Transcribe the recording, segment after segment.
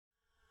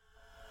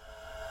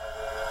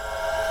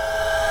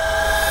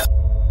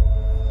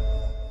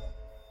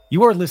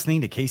You are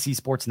listening to KC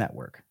Sports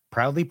Network,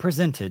 proudly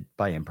presented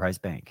by Emprise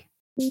Bank.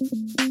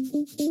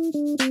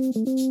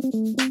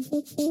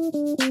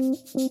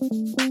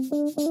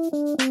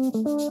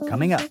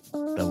 Coming up,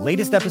 the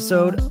latest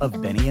episode of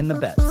Benny and the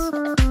Bets.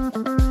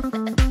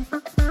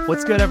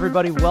 What's good,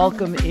 everybody?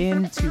 Welcome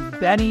into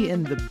Benny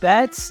and the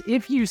Bets.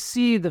 If you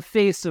see the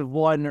face of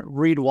one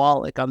Reed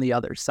Wallach on the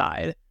other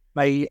side,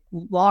 my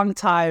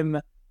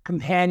longtime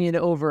companion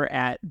over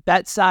at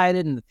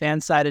BetSided and the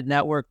FanSided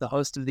Network, the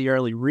host of the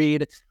Early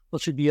Read,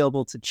 which should be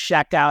able to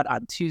check out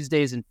on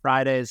Tuesdays and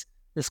Fridays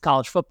this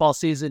college football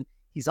season.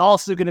 He's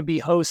also going to be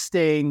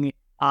hosting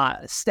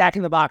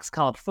Stacking the Box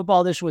College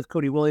Football Edition with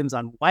Cody Williams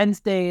on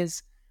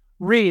Wednesdays.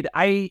 Reed,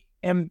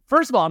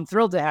 first of all, I'm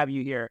thrilled to have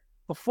you here.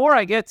 Before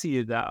I get to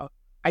you, though,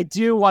 I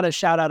do want to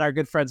shout out our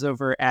good friends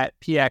over at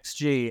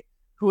PXG,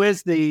 who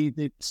is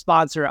the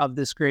sponsor of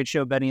this great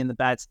show, Benny and the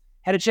Bets.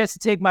 Had a chance to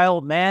take my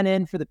old man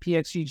in for the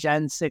PXG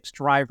Gen 6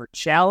 Driver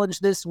Challenge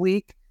this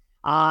week.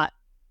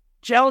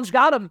 Challenge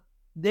got him.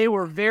 They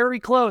were very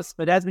close,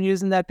 but has been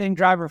using that pink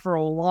driver for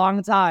a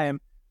long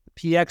time.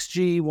 The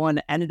PXG one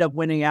ended up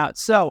winning out.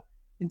 So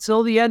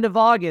until the end of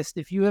August,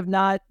 if you have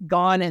not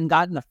gone and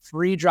gotten a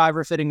free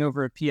driver fitting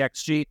over at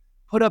PXG,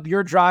 put up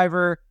your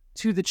driver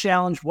to the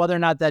challenge, whether or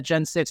not that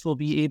Gen 6 will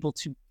be able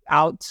to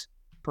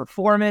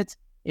outperform it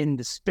in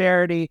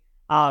disparity,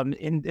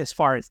 in as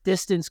far as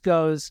distance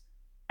goes,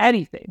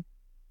 anything.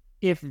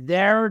 If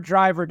their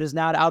driver does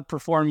not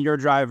outperform your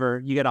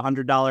driver, you get a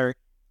 $100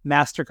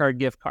 MasterCard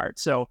gift card.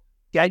 So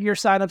get your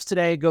signups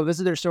today. Go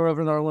visit their store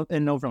over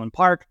in Overland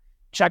Park.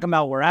 Check them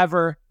out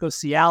wherever. Go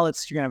see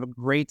Alex. You're going to have a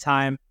great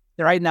time.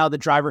 Right now, the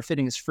driver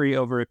fitting is free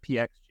over at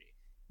PXG.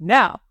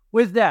 Now,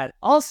 with that,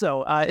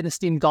 also an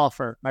esteemed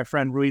golfer, my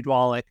friend Reed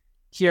Wallach,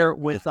 here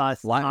with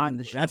us on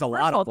the show. That's a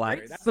lot of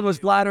flattering. That's the most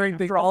flattering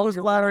thing for all those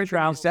flattering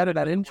rounds. Said it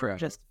that intro.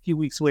 Just a few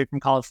weeks away from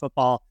college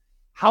football.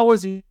 How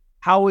was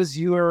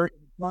your?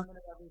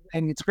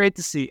 And it's great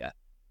to see you.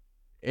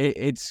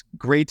 It's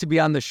great to be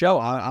on the show.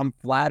 I'm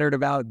flattered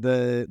about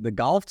the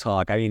golf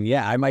talk. I mean,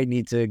 yeah, I might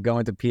need to go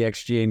into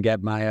PXG and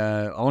get my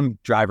own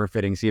driver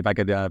fitting, see if I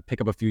could pick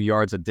up a few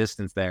yards of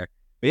distance there.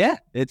 But yeah,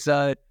 it's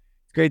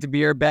great to be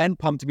here, Ben.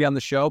 Pumped to be on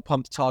the show.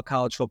 Pumped to talk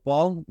college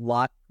football.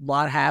 Lot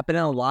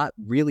happening. A lot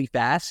really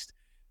fast.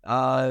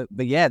 But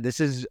yeah, this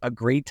is a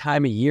great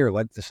time of year.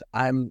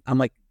 I'm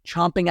like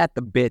chomping at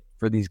the bit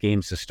for these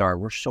games to start.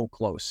 We're so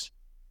close.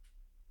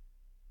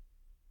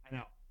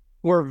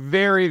 We're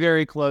very,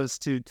 very close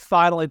to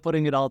finally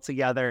putting it all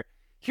together.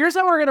 Here's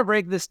how we're going to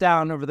break this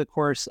down over the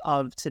course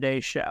of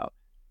today's show.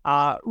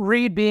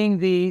 Reed, being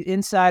the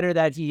insider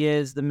that he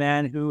is, the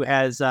man who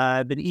has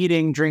been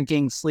eating,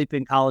 drinking,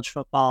 sleeping college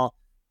football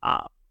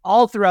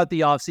all throughout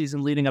the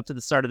offseason leading up to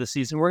the start of the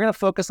season. We're going to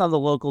focus on the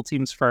local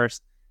teams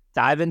first,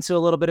 dive into a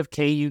little bit of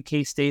KU,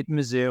 K-State,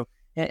 Mizzou,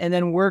 and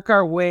then work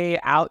our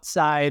way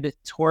outside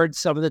towards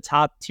some of the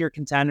top-tier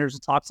contenders. We'll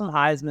talk some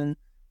Heisman,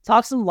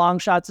 talk some long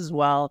shots as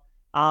well.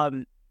 I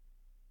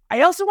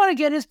also want to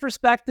get his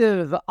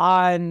perspective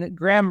on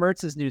Graham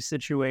Mertz's new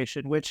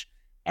situation, which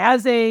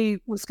as a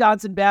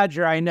Wisconsin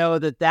Badger, I know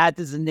that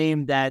is a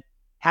name that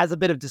has a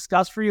bit of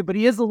disgust for you, but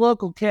he is a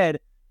local kid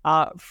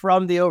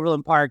from the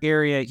Overland Park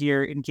area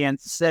here in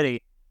Kansas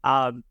City.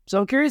 So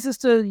I'm curious as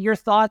to your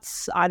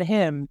thoughts on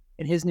him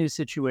and his new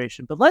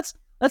situation. But let's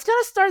kind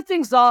of start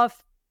things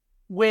off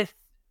with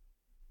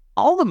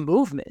all the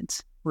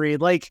movement,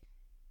 Reed. Like,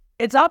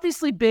 it's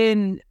obviously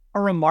been a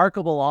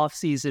remarkable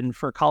offseason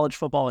for college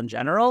football in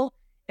general.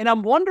 And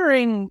I'm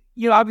wondering,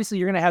 obviously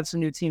you're going to have some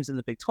new teams in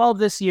the Big 12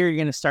 this year. You're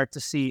going to start to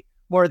see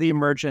more of the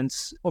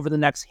emergence over the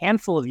next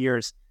handful of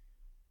years.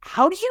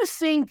 How do you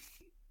think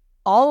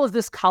all of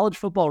this college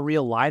football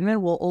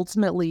realignment will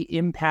ultimately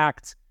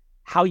impact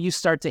how you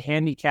start to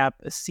handicap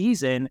a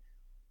season,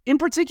 in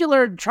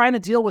particular, trying to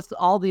deal with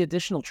all the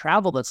additional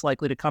travel that's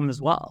likely to come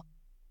as well?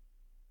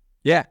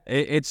 Yeah,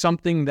 it's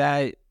something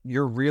that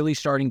you're really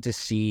starting to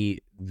see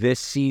this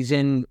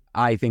season,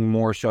 I think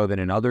more so than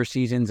in other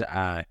seasons.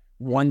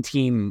 One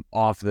team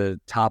off the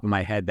top of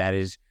my head that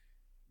is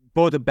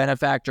both a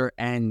benefactor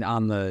and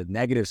on the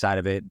negative side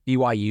of it,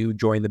 BYU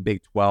joined the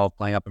Big 12,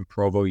 playing up in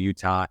Provo,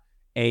 Utah,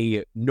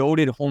 a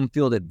noted home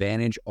field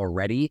advantage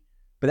already.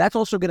 But that's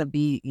also going to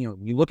be, you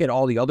look at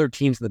all the other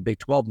teams in the Big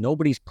 12,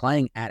 nobody's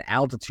playing at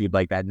altitude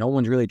like that. No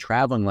one's really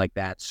traveling like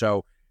that.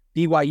 So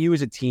BYU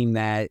is a team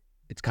that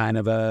it's kind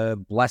of a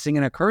blessing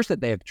and a curse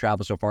that they have to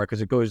travel so far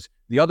because it goes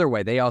the other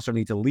way. They also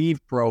need to leave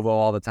Provo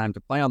all the time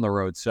to play on the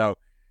road. So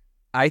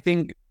I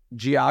think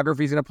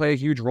geography is going to play a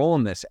huge role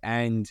in this.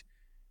 And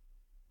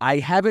I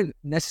haven't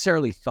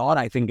necessarily thought,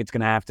 I think I'm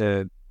going to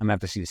have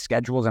to see the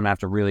schedules. I'm going to have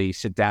to really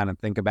sit down and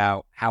think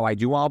about how I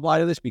do want to apply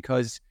to this,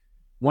 because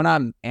when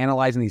I'm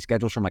analyzing these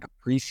schedules from like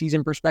a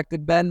preseason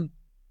perspective, Ben,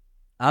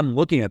 I'm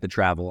looking at the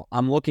travel.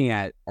 I'm looking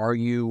at, are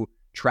you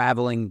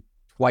traveling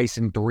twice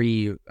in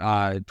 3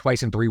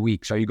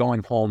 weeks? Are you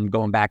going home,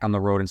 going back on the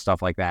road and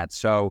stuff like that?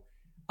 So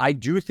I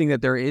do think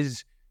that there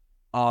is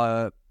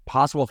a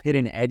possible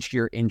hidden edge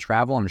here in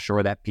travel. I'm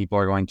sure that people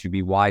are going to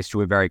be wise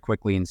to it very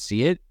quickly and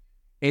see it.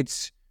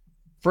 It's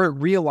for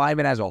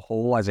realignment as a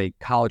whole, as a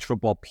college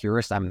football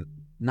purist, I'm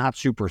not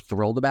super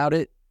thrilled about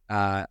it.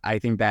 I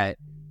think that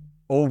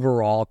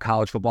overall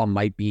college football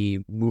might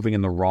be moving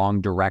in the wrong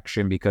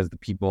direction because the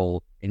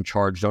people in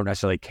charge don't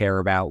necessarily care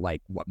about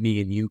like what me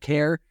and you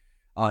care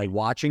like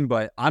watching.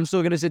 But I'm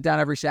still going to sit down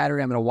every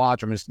Saturday. I'm going to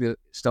watch. I'm going to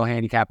still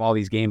handicap all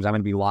these games. I'm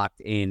going to be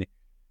locked in.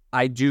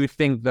 I do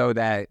think, though,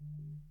 that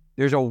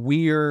there's a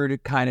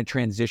weird kind of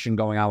transition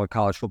going on with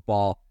college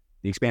football,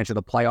 the expansion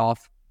of the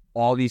playoff,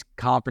 all these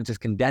conferences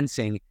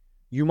condensing.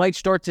 You might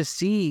start to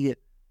see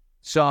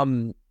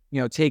some,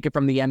 take it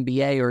from the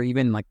NBA or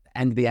even like the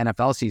end of the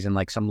NFL season,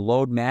 like some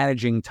load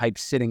managing type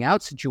sitting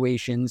out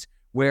situations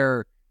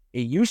where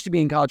it used to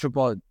be in college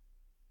football.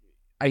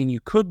 I mean, you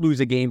could lose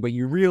a game, but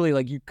you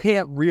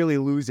can't really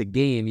lose a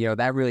game.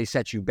 That really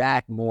sets you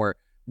back more.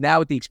 Now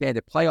with the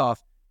expanded playoff,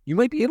 you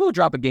might be able to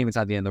drop a game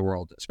inside the end of the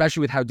world,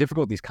 especially with how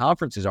difficult these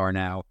conferences are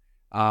now.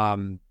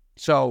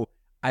 So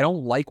I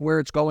don't like where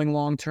it's going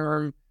long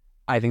term.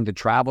 I think the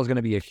travel is going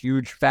to be a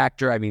huge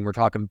factor. I mean, we're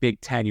talking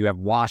Big Ten. You have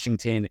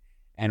Washington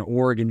and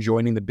Oregon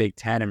joining the Big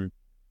Ten and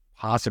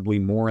possibly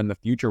more in the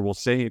future. We'll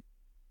see.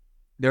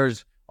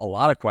 There's a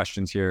lot of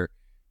questions here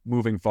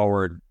moving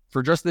forward.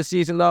 For just this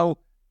season, though,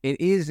 it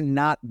is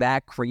not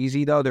that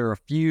crazy, though. There are a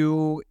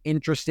few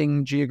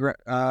interesting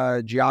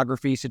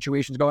geography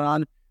situations going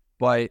on,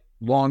 but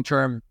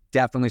long-term,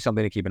 definitely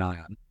something to keep an eye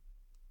on.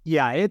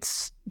 Yeah,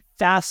 it's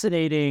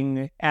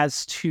fascinating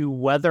as to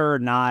whether or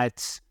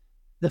not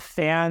the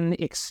fan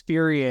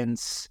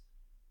experience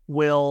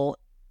will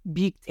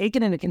be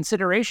taken into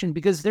consideration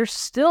because there's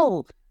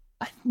still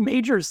a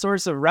major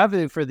source of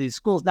revenue for these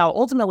schools. Now,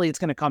 ultimately, it's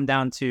going to come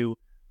down to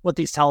what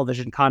these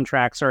television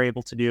contracts are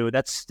able to do.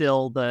 That's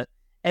still the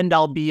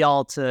end-all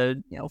be-all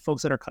to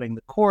folks that are cutting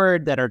the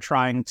cord, that are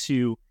trying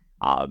to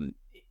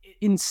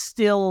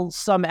instill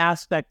some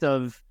aspect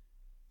of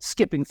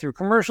skipping through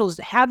commercials.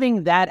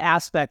 Having that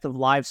aspect of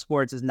live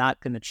sports is not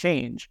going to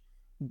change.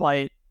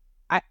 But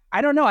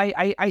I don't know.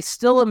 I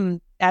still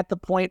am at the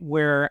point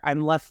where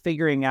I'm left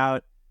figuring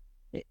out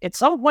at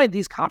some point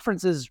these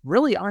conferences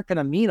really aren't going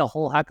to mean a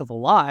whole heck of a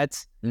lot.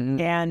 Mm-hmm.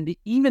 And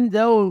even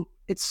though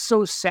it's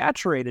so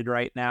saturated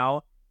right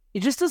now, it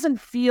just doesn't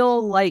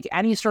feel like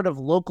any sort of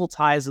local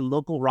ties and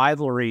local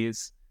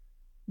rivalries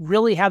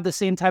really have the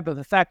same type of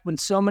effect when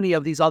so many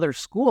of these other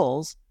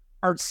schools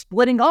are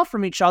splitting off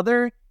from each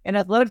other, and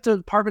athletic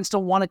departments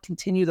don't want to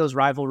continue those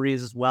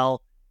rivalries as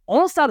well,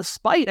 almost out of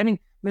spite. I mean,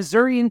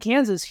 Missouri and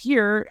Kansas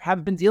here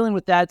have been dealing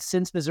with that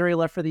since Missouri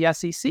left for the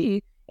SEC,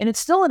 and it's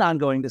still an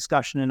ongoing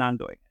discussion, an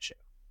ongoing issue.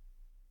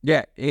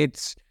 Yeah,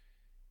 it's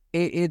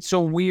a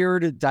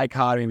weird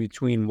dichotomy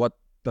between what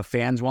the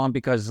fans want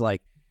because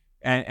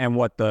and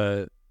what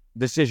the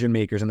decision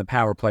makers and the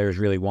power players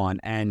really want.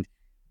 And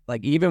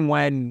like even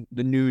when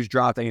the news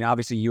dropped, I mean,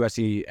 obviously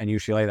USC and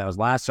UCLA, that was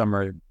last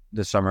summer.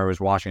 This summer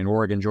was Washington,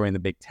 Oregon joining the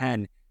Big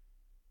Ten.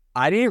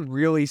 I didn't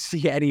really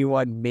see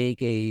anyone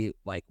make a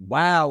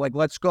wow,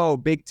 let's go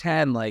Big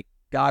Ten,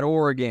 got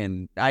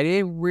Oregon. I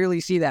didn't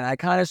really see that. I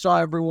kind of saw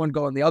everyone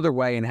going the other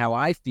way and how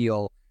I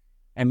feel.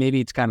 And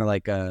maybe it's kind of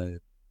like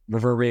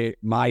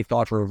my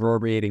thoughts were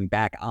reverberating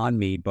back on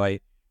me,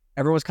 but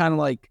everyone's kind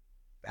of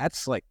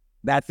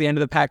that's the end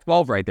of the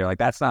Pac-12 right there.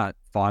 That's not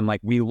fun.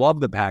 We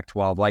love the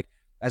Pac-12.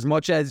 As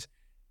much as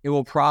it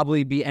will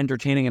probably be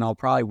entertaining and I'll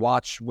probably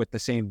watch with the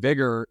same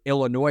vigor,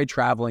 Illinois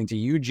traveling to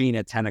Eugene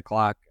at 10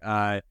 o'clock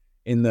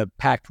in the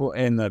Pac-12,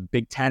 in the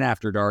Big Ten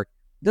after dark,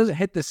 doesn't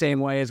hit the same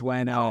way as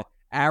when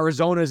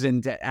Arizona's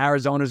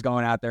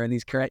going out there and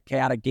these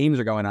chaotic games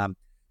are going on.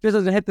 It just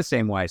doesn't hit the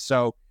same way.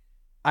 So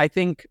I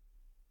think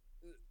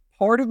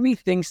part of me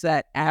thinks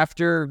that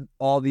after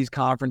all these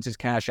conferences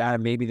cash out,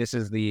 and maybe this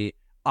is the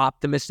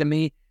optimist in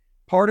me,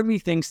 part of me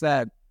thinks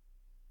that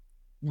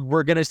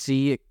we're going to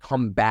see it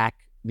come back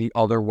the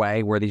other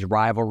way where these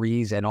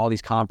rivalries and all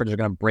these conferences are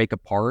going to break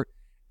apart.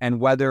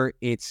 And whether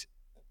it's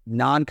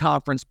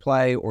non-conference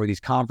play or these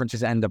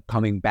conferences end up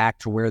coming back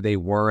to where they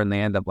were and they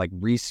end up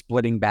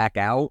re-splitting back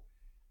out,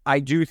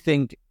 I do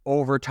think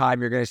over time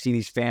you're going to see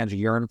these fans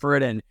yearn for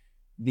it. And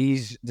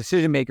these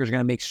decision makers are going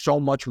to make so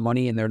much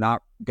money and they're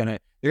going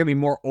to be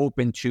more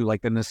open to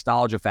the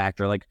nostalgia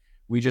factor.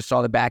 We just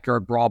saw the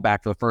backyard brawl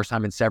back for the first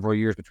time in several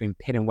years between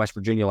Pitt and West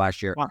Virginia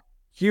last year. Wow.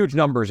 Huge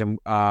numbers. And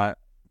I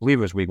believe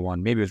it was week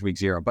 1, maybe it was week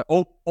 0, but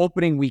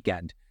opening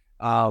weekend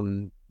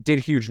did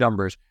huge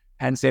numbers.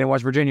 Penn State and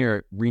West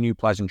Virginia renewed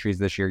pleasantries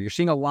this year. You're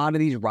seeing a lot of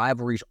these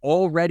rivalries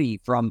already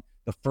from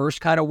the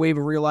first kind of wave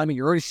of realignment.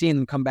 You're already seeing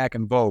them come back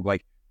in vogue,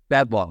 like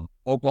Bedlam,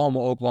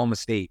 Oklahoma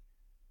State.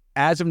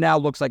 As of now,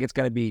 looks like it's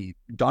going to be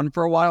done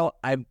for a while.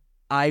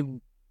 I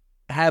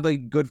have a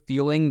good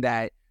feeling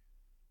that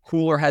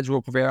cooler heads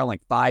will prevail in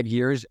 5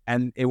 years,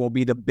 and it will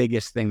be the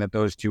biggest thing that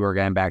those two are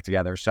getting back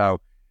together. So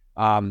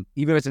even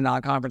if it's a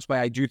non-conference play,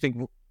 I do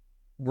think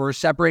we're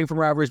separating from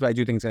rivalries, but I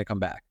do think it's going to come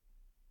back.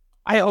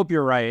 I hope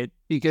you're right,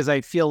 because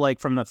I feel like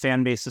from the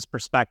fan base's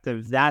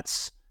perspective,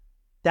 that's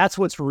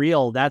what's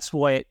real. That's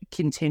what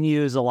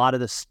continues a lot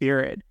of the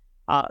spirit.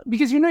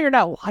 Because you're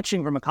not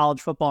watching from a college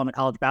football and a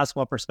college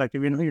basketball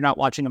perspective. You're not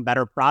watching a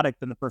better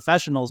product than the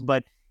professionals,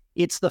 but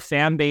it's the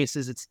fan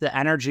bases, it's the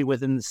energy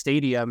within the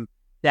stadium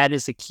that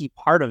is a key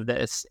part of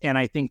this. And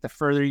I think the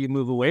further you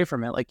move away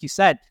from it, like you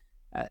said,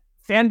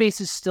 fan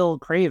bases still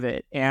crave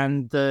it,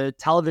 and the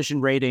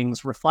television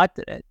ratings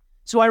reflected it.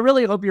 So I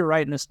really hope you're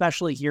right, and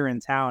especially here in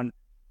town,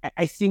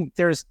 I think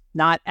there's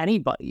not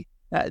anybody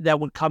that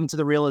would come to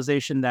the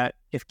realization that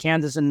if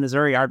Kansas and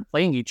Missouri aren't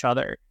playing each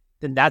other,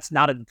 then that's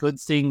not a good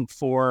thing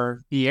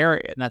for the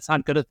area, and that's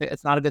not good.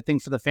 It's not a good thing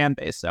for the fan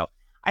base. So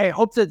I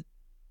hope that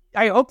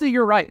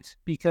you're right,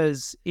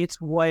 because it's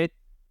what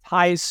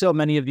ties so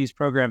many of these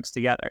programs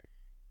together.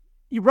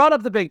 You brought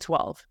up the Big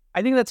 12.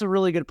 I think that's a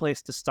really good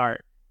place to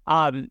start.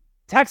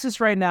 Texas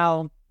right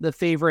now, the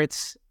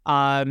favorites.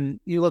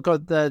 You look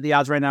at the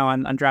odds right now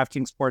on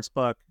DraftKings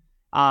Sportsbook,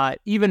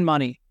 even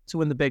money to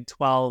win the Big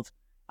 12.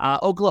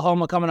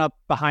 Oklahoma coming up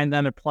behind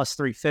them at plus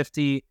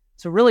 350.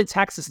 So really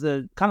Texas,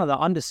 the kind of the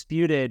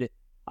undisputed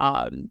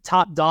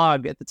top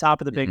dog at the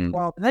top of the Big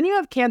 12. And then you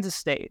have Kansas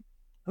State,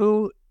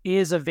 who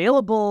is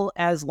available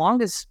as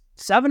long as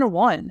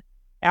 7-1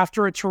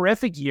 after a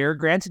terrific year.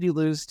 Granted, you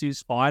lose to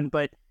Spawn,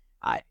 but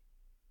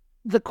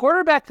the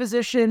quarterback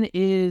position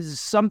is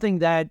something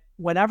that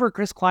whenever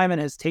Chris Kleiman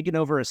has taken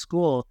over a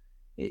school,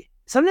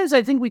 sometimes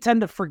I think we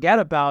tend to forget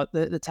about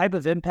the type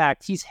of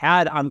impact he's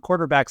had on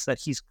quarterbacks that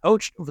he's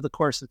coached over the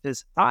course of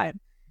his time.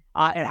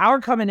 And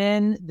Howard coming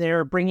in,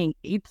 they're bringing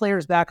 8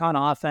 players back on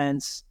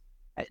offense.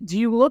 Do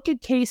you look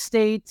at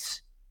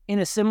K-State in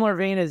a similar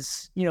vein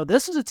as,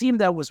 this is a team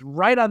that was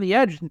right on the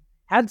edge and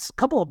had a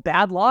couple of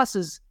bad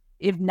losses,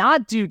 if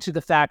not due to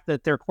the fact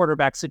that their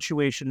quarterback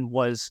situation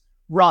was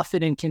rough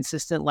and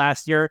inconsistent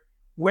last year,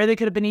 where they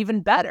could have been even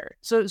better.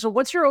 So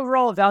what's your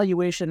overall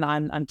evaluation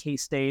on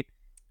K-State?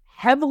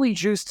 Heavily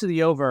juiced to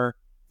the over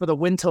for the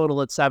win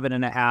total at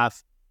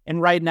 7.5.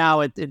 And right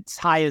now it's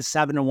high as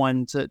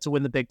 7-1 to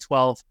win the Big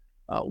 12.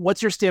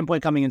 What's your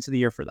standpoint coming into the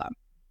year for them?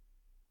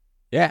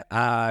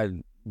 Yeah,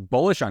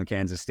 bullish on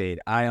Kansas State.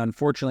 I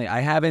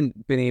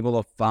haven't been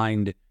able to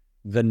find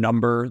the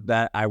number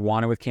that I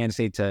wanted with Kansas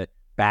State to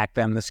back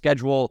them. The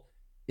schedule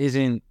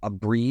isn't a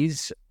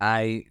breeze.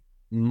 I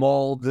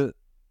mulled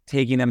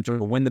taking them to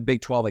win the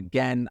Big 12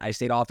 again. I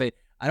stayed off it.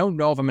 I don't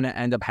know if I'm going to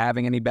end up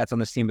having any bets on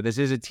this team, but this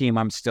is a team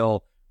I'm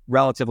still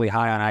relatively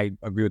high on. I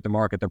agree with the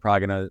market. They're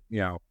probably going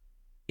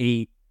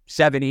to,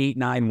 7, 8,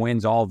 9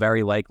 wins, all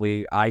very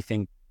likely. I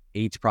think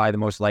 8's probably the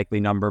most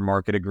likely number.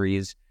 Market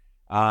agrees.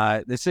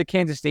 This is a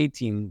Kansas State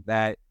team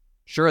that,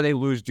 sure, they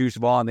lose Deuce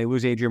Vaughn, they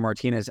lose Adrian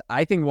Martinez.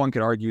 I think one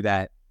could argue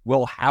that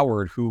Will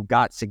Howard, who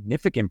got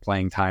significant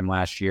playing time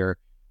last year,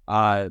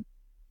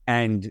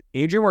 and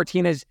Adrian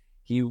Martinez,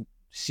 he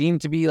seemed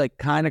to be like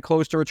kind of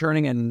close to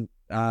returning, and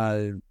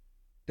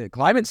the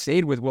Kleiman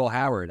stayed with Will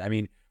Howard. I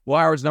mean, Will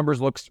Howard's numbers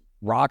looks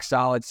rock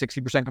solid,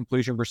 60%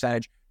 completion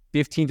percentage,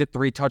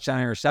 15-3 touchdown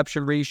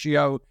interception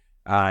ratio.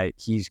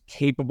 He's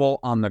capable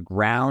on the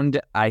ground.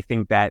 I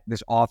think that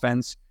this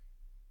offense,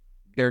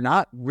 they're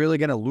not really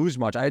going to lose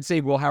much. I'd say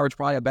Will Howard's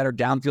probably a better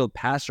downfield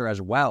passer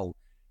as well.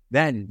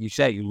 Then you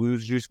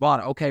lose Deuce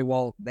Vaughn. Okay,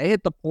 well, they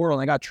hit the portal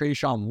and they got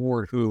Trayshawn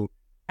Ward, who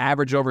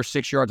averaged over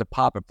 6 yards a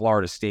pop at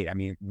Florida State. I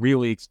mean,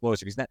 really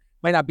explosive.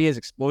 Might not be as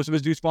explosive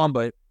as Deuce Vaughn,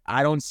 but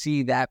I don't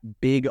see that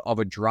big of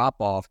a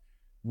drop-off.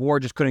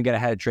 Ward just couldn't get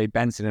ahead of Trey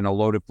Benson in a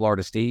loaded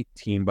Florida State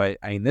team. But,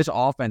 I mean, this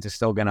offense is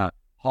still going to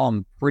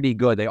hum pretty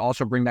good. They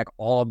also bring back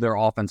all of their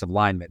offensive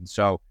linemen.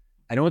 So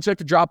I don't expect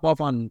to drop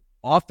off on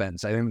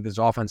offense. I think this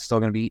offense is still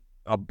going to be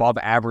above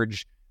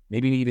average,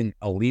 maybe even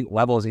elite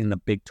levels in the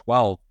Big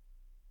 12.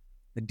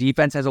 The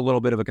defense has a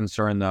little bit of a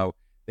concern, though.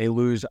 They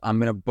lose, I'm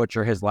going to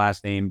butcher his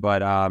last name,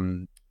 but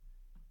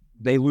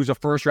they lose a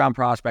first-round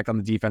prospect on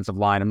the defensive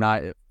line. I'm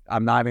not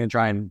even going to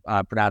try and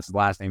pronounce his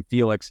last name,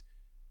 Felix.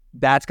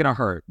 That's going to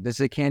hurt. This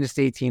is a Kansas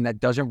State team that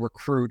doesn't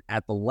recruit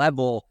at the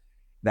level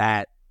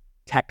that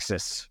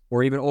Texas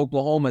or even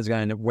Oklahoma is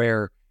going to,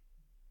 where,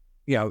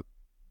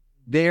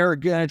 they're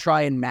going to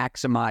try and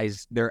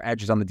maximize their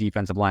edges on the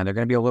defensive line. They're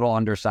going to be a little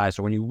undersized.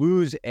 So when you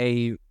lose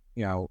a,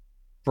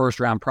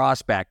 first-round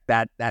prospect,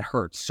 that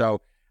hurts.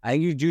 So I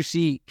think you do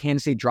see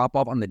Kansas State drop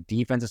off on the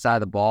defensive side of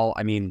the ball.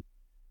 I mean,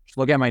 just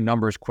look at my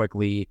numbers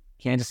quickly.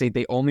 Kansas State,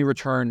 they only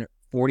return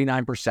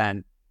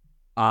 49%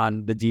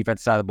 on the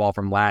defensive side of the ball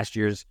from last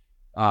year's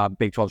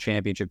Big 12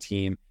 championship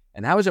team.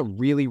 And that was a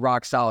really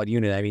rock-solid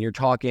unit. I mean, you're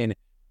talking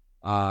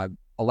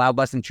allowed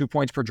less than 2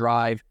 points per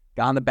drive,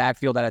 got on the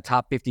backfield at a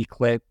top 50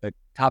 clip.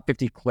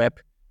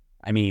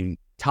 I mean,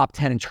 top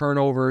 10 in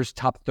turnovers,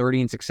 top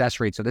 30 in success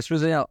rate. So this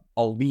was an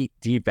elite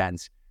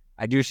defense.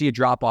 I do see a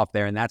drop-off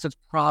there, and that's what's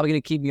probably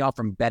going to keep me off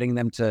from betting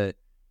them to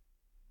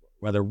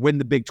whether win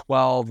the Big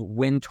 12,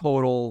 win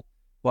total.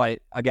 But,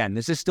 again,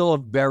 this is still a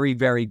very,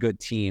 very good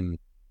team.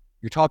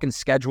 You're talking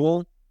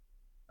schedule.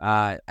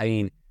 I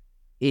mean,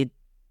 it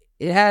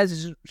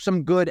has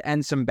some good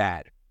and some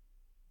bad.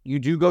 You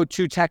do go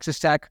to Texas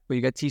Tech, but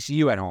you got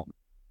TCU at home.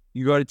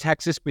 You go to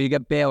Texas, but you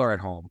get Baylor at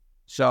home.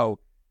 So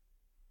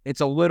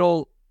it's a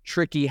little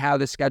tricky how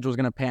the schedule is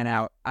going to pan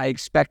out. I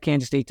expect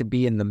Kansas State to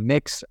be in the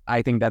mix.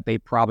 I think that they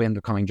probably end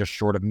up coming just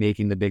short of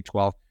making the Big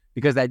 12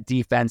 because that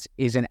defense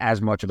isn't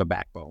as much of a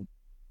backbone.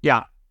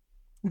 Yeah.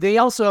 They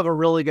also have a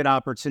really good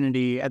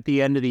opportunity at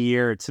the end of the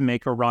year to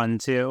make a run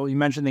too. You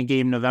mentioned the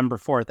game November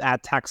 4th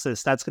at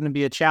Texas. That's going to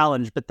be a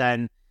challenge, but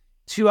then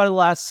 2 out of the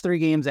last 3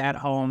 games at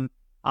home,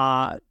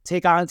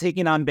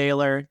 taking on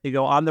Baylor. They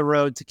go on the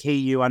road to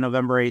KU on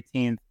November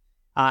 18th.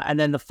 And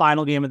then the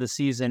final game of the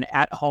season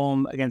at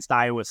home against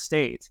Iowa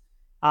State.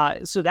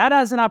 So that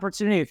has an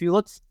opportunity. If you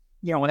look,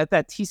 at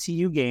that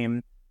TCU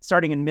game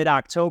starting in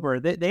mid-October,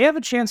 they have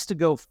a chance to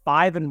go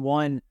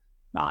 5-1.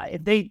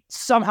 If they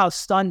somehow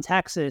stun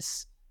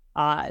Texas,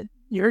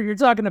 you're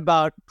talking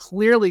about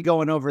clearly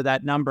going over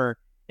that number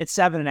at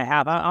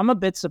 7.5. I'm a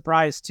bit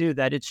surprised too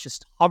that it's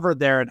just hovered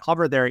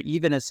there,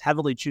 even as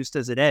heavily juiced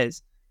as it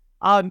is.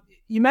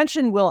 You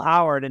mentioned Will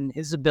Howard and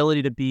his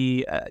ability to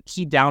be a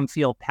key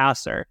downfield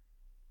passer.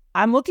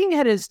 I'm looking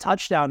at his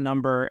touchdown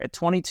number at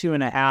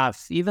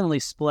 22.5, evenly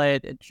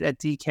split at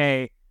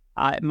DK,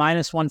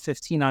 minus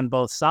 115 on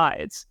both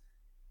sides.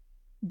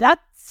 That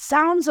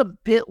sounds a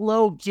bit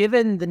low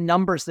given the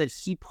numbers that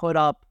he put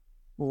up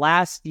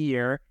last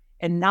year,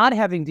 and not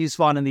having Deuce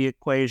Vaughn in the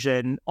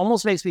equation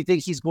almost makes me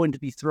think he's going to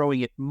be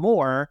throwing it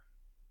more.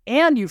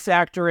 And you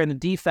factor in a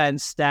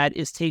defense that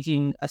is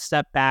taking a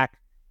step back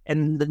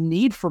and the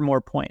need for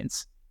more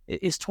points.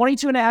 Is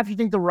 22.5, you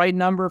think, the right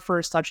number for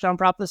his touchdown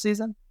prop this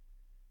season?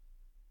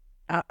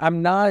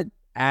 I'm not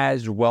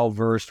as well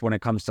versed when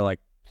it comes to like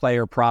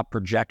player prop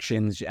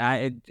projections.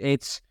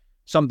 It's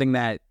something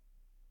that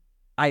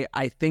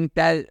I think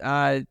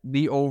that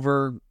the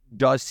over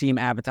does seem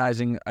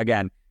appetizing.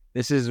 Again,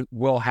 this is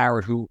Will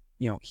Howard, who,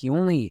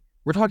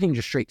 we're talking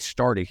just straight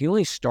started. He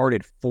only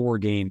started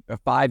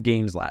 5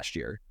 games last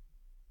year.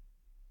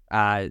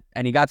 And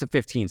he got to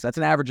 15. So that's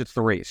an average of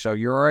 3. So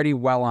you're already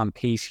well on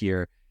pace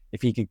here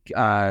if he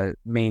could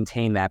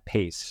maintain that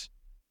pace.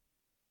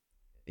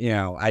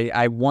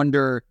 I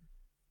wonder.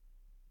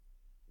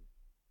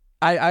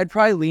 I'd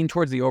probably lean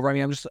towards the over. I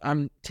mean,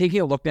 I'm taking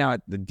a look now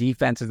at the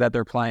defenses that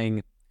they're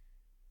playing.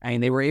 I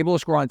mean, they were able to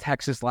score on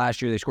Texas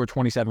last year. They scored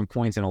 27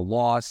 points in a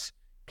loss.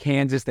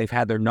 Kansas, they've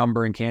had their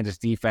number in Kansas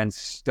defense.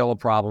 Still a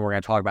problem. We're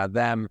going to talk about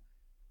them.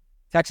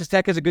 Texas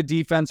Tech is a good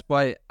defense,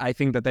 but I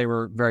think that they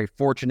were very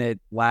fortunate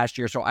last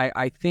year. So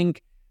I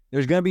think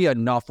there's going to be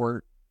enough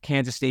where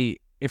Kansas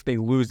State, if they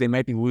lose, they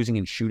might be losing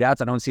in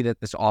shootouts. I don't see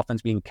that this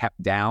offense being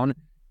kept down.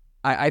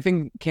 I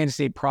think Kansas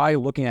State probably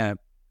looking at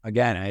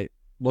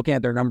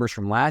their numbers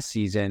from last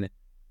season,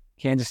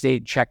 Kansas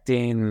State checked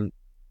in,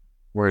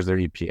 where's their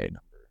EPA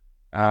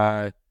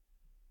number?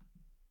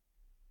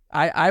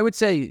 I would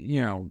say,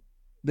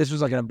 this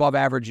was like an above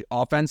average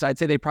offense. I'd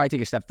say they probably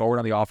take a step forward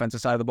on the offensive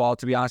side of the ball,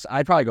 to be honest.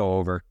 I'd probably go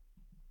over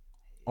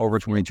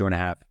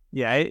 22.5.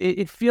 Yeah,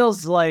 it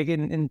feels like,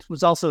 and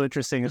what's also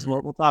interesting is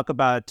we'll talk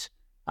about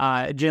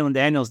Jalen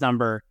Daniels'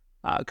 number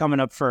coming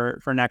up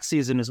for next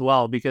season as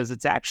well, because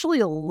it's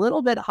actually a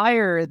little bit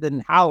higher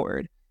than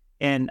Howard.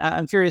 And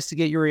I'm curious to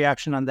get your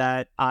reaction on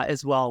that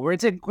as well. We're going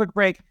to take a quick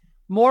break.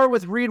 More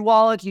with Reed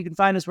Wallach. You can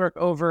find his work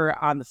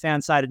over on the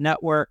FanSided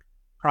Network,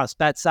 across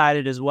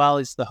BetSided as well.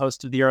 He's the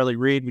host of The Early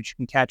Read, which you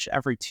can catch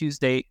every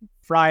Tuesday,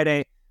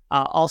 Friday.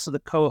 Also the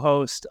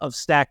co-host of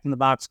Stacked in the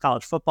Box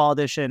College Football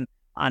Edition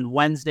on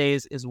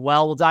Wednesdays as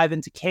well. We'll dive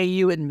into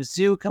KU and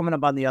Mizzou coming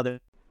up on the other.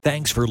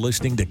 Thanks for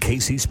listening to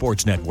KC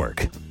Sports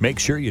Network. Make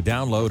sure you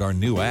download our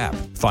new app.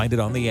 Find it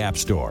on the App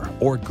Store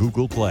or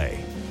Google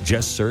Play.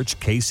 Just search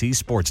KC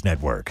Sports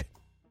Network.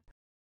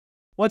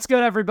 What's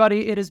good,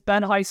 everybody? It is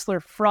Ben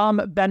Heisler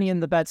from Benny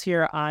and the Bets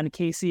here on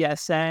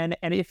KCSN.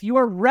 And if you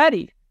are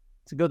ready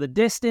to go the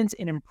distance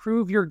and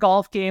improve your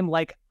golf game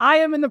like I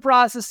am in the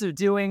process of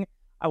doing,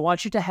 I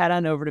want you to head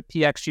on over to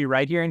PXG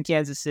right here in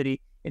Kansas City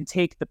and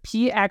take the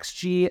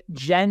PXG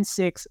Gen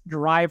 6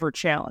 Driver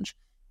Challenge.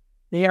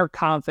 They are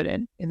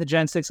confident in the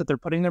Gen 6 that they're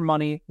putting their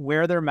money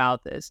where their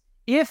mouth is.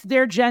 If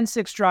their Gen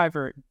 6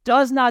 driver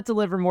does not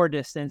deliver more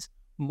distance,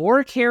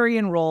 more carry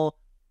and roll,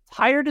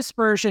 higher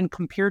dispersion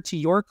compared to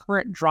your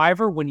current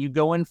driver when you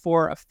go in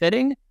for a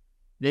fitting,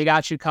 they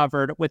got you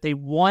covered with a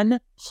 $100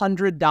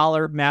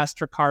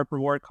 MasterCard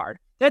reward card.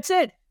 That's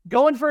it.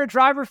 Go in for a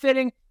driver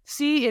fitting,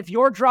 see if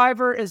your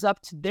driver is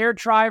up to their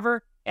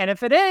driver, and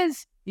if it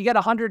is, you get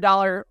a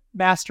 $100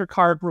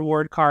 MasterCard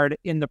reward card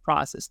in the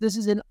process. This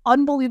is an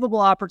unbelievable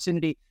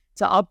opportunity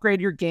to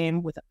upgrade your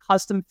game with a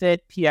custom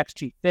fit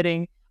PXG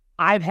fitting.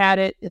 I've had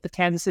it at the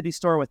Kansas City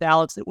store with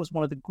Alex. It was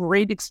one of the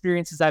great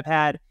experiences I've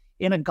had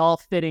in a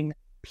golf fitting,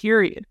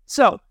 period.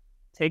 So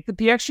take the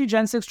PXG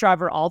Gen 6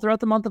 driver all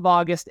throughout the month of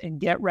August and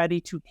get ready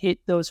to hit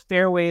those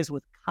fairways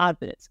with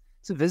confidence.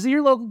 So visit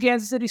your local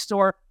Kansas City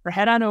store or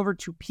head on over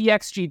to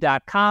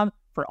pxg.com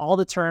for all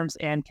the terms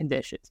and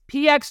conditions.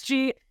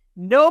 PXG,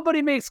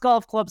 nobody makes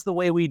golf clubs the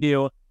way we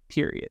do,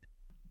 period.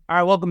 All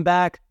right, welcome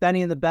back.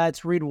 Benny and the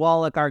Bets, Reed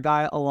Wallach, our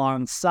guy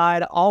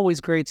alongside. Always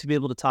great to be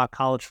able to talk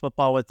college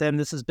football with him.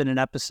 This has been an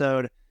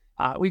episode.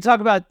 We talk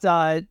about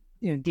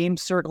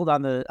games circled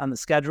on the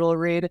schedule,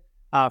 Reed,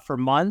 for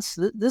months.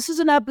 This is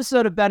an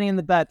episode of Benny and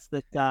the Bets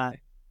that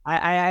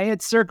I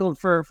had circled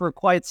for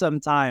quite some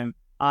time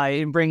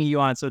in bringing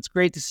you on. So it's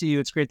great to see you.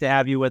 It's great to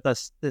have you with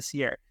us this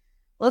year.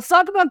 Let's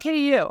talk about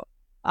KU.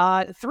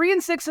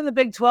 3-6 in the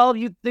Big 12,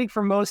 you'd think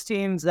for most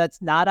teams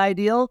that's not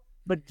ideal,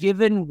 but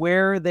given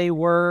where they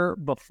were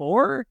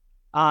before,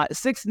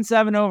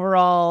 6-7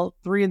 overall,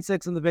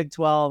 3-6 in the Big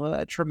 12,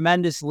 a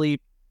tremendous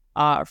leap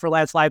for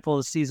Lance Leipold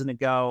a season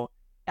ago.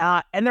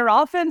 And their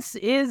offense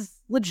is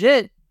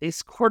legit. They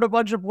scored a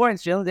bunch of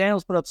points. Jalen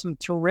Daniels put up some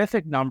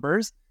terrific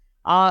numbers.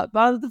 But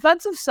on the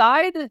defensive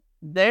side,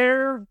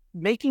 they're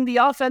making the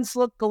offense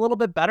look a little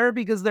bit better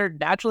because they're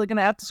naturally going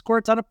to have to score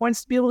a ton of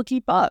points to be able to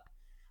keep up.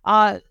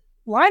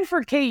 Line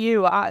for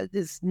KU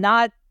is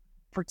not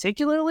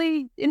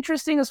particularly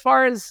interesting as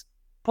far as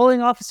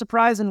pulling off a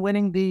surprise and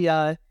winning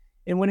the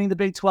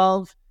Big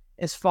 12.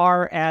 As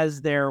far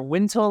as their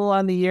win total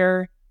on the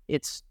year,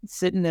 it's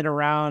sitting at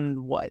around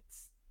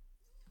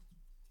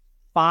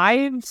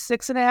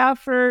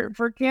 5-6.5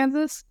 for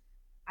Kansas.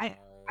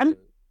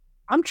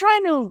 I'm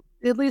trying to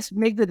at least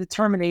make the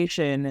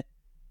determination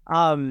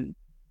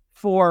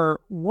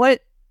for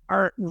what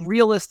are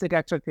realistic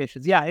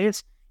expectations. Yeah,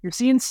 you're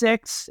seeing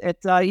 6 at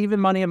even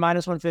money at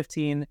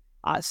 -115.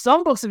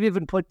 Some books have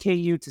even put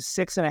KU to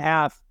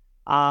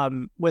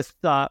 6.5 with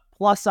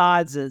plus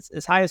odds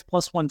as high as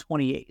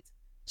 +128.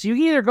 So you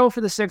can either go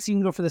for the 6, you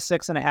can go for the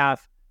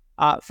 6.5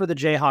 for the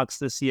Jayhawks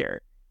this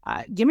year.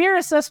 Give me your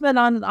assessment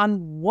on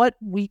what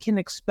we can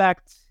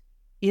expect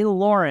in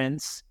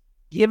Lawrence,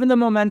 given the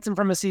momentum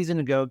from a season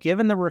ago,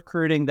 given the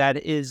recruiting that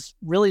is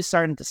really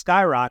starting to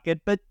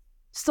skyrocket, but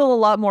still a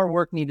lot more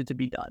work needed to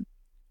be done.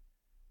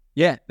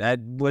 Yeah,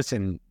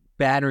 listen,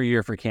 banner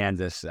year for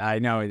Kansas. I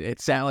know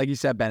it sounds like you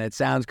said, Ben, it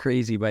sounds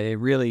crazy, but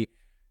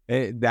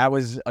that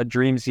was a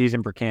dream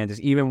season for Kansas.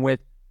 Even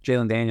with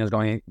Jalen Daniels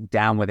going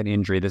down with an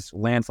injury, this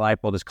Lance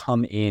Leipold has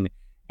come in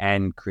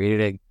and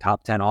created a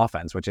top 10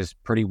 offense, which is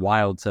pretty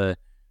wild to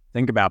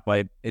think about,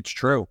 but it's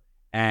true.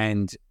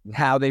 And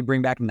how they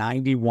bring back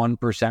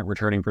 91%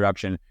 returning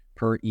production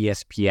per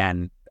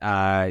ESPN.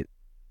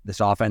 This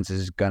offense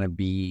is going to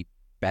be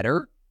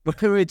better,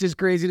 which is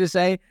crazy to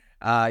say.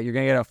 You're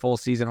going to get a full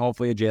season,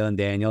 hopefully, of Jalen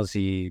Daniels.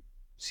 He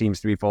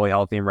seems to be fully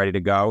healthy and ready to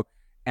go.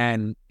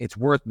 And it's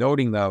worth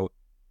noting, though,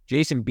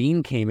 Jason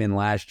Bean came in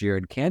last year,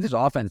 and Kansas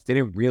offense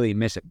didn't really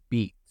miss a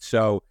beat.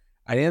 So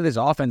I think this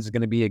offense is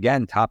going to be,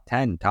 again, top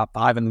 10, top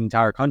 5 in the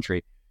entire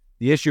country.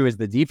 The issue is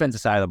the defensive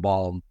side of the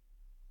ball,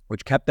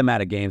 which kept them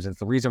out of games. It's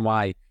the reason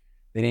why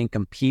they didn't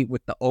compete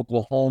with the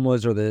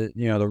Oklahomas or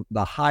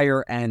the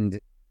higher end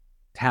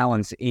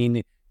talents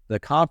in the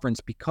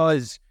conference,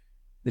 because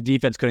the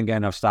defense couldn't get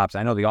enough stops.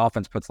 I know the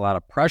offense puts a lot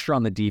of pressure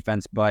on the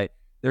defense, but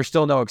there's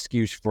still no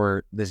excuse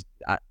for this.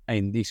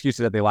 The excuse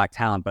is that they lack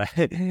talent, but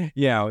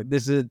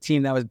this is a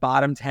team that was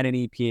bottom 10 in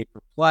EPA per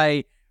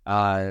play,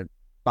 outside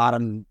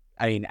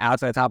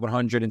the top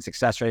 100 in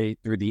success rate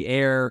through the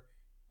air,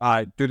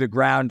 through the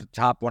ground,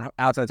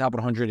 outside the top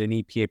 100 in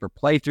EPA per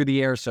play through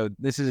the air. So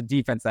this is a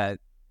defense that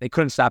they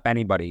couldn't stop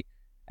anybody.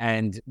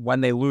 And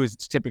when they lose,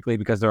 it's typically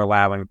because they're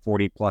allowing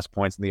 40 plus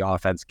points and the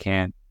offense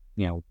can't,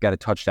 get a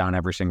touchdown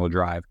every single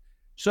drive.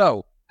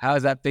 So how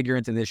does that figure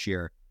into this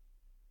year?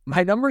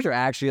 My numbers are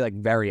actually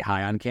very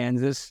high on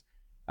Kansas.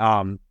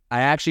 I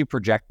actually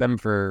project them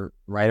for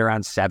right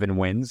around 7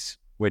 wins,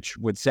 which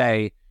would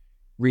say,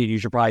 Reed, you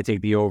should probably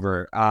take the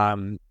over.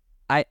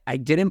 I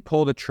didn't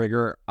pull the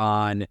trigger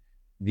on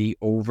the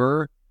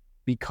over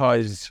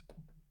because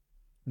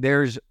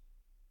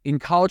in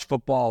college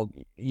football,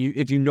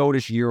 if you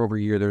notice year over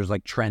year, there's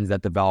trends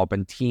that develop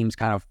and teams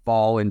kind of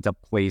fall into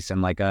place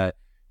and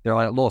they're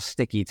a little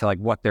sticky to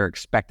what they're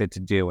expected to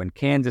do. And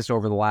Kansas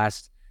over the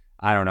last,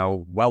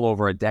 well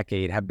over a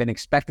decade have been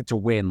expected to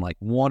win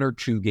 1 or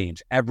 2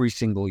 games every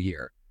single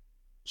year.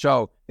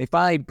 So they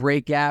finally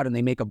break out and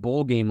they make a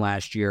bowl game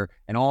last year,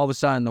 and all of a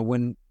sudden the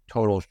win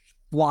total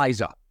flies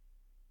up.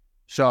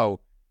 So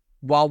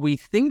while we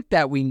think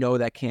that we know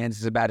that Kansas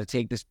is about to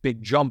take this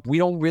big jump, we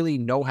don't really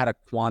know how to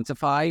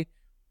quantify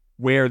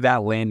where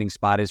that landing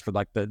spot is for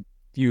the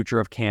future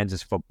of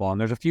Kansas football.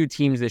 And there's a few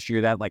teams this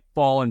year that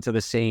fall into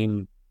the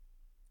same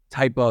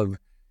type of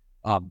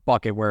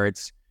bucket where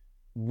it's,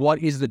 what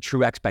is the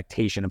true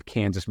expectation of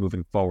Kansas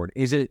moving forward?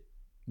 Is it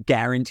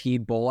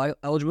guaranteed bowl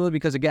eligibility?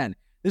 Because again,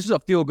 this is a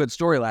feel-good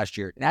story last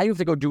year. Now you have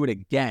to go do it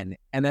again,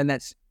 and then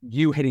that's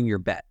you hitting your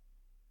bet.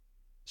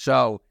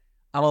 So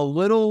I'm a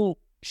little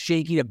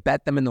shaky to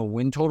bet them in the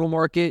win total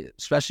market,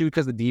 especially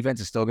because the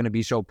defense is still going to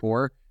be so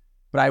poor.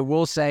 But I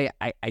will say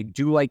I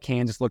do like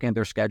Kansas looking at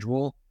their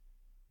schedule.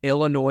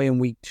 Illinois in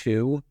week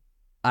 2,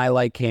 I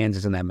like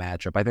Kansas in that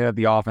matchup. I think that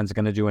the offense is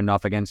going to do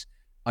enough against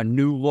a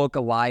new-look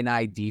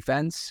Illini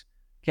defense.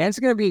 Kansas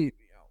is going to be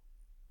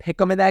pick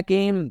them in that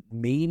game.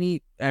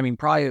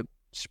 Probably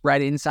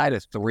spread inside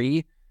of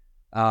 3.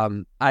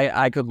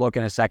 I could look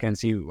in a second and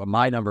see what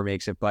my number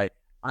makes it, but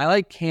I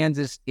like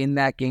Kansas in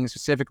that game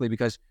specifically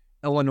because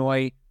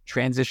Illinois,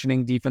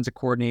 transitioning defensive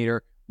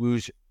coordinator,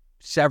 lose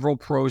several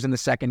pros in the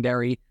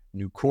secondary,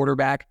 new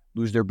quarterback,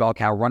 lose their bell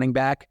cow running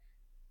back.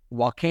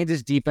 While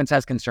Kansas defense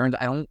has concerns,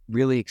 I don't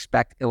really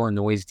expect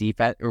Illinois'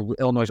 defense or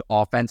Illinois'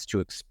 offense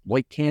to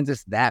exploit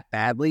Kansas that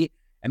badly.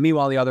 And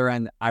meanwhile, the other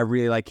end, I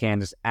really like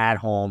Kansas at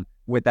home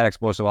with that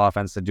explosive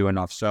offense to do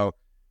enough. So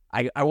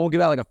I won't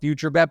give out like a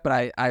future bet,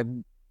 but I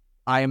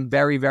am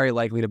very, very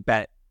likely to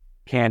bet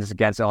Kansas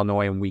against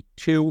Illinois in week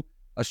 2,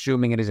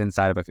 assuming it is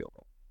inside of a field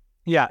goal.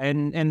 Yeah,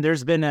 and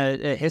there's been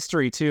a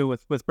history too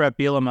with Brett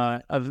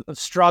Bielema of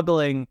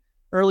struggling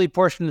early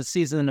portion of the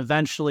season, and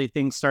eventually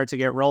things start to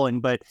get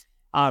rolling. But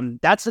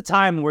that's the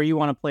time where you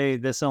want to play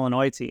this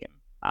Illinois team,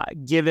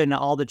 given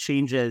all the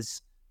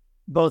changes,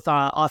 both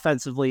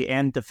offensively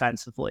and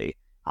defensively.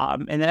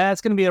 And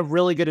that's going to be a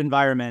really good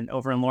environment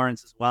over in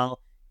Lawrence as well.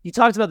 You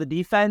talked about the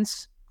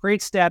defense.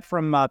 Great stat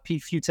from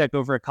Pete Futek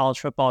over at College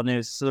Football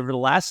News. So over the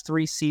last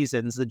 3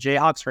 seasons, the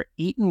Jayhawks are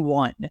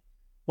 8-1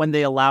 when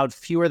they allowed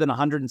fewer than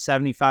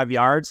 175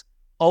 yards,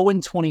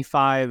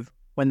 0-25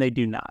 when they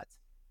do not.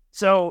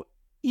 So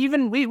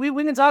even we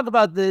can talk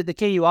about the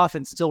KU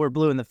offense until we're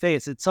blue in the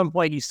face. At some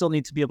point, you still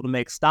need to be able to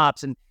make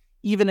stops. And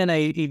even in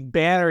a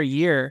banner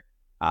year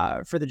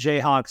for the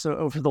Jayhawks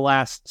over the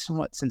last,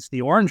 since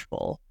the Orange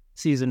Bowl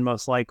season,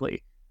 most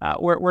likely,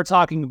 we're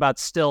talking about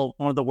still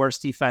one of the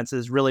worst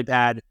defenses, really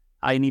bad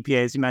in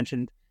EPA, as you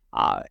mentioned,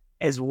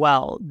 as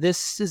well.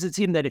 This is a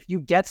team that if you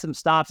get some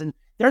stops, and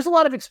there's a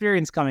lot of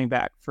experience coming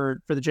back for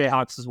the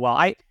Jayhawks as well.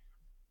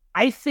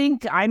 I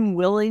think I'm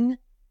willing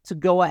to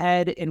go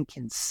ahead and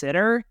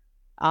consider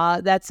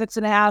that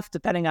 6.5,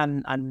 depending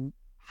on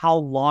how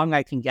long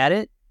I can get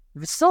it.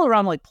 If it's still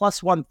around like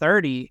plus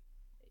 130,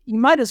 you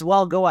might as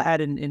well go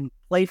ahead and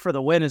play for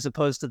the win as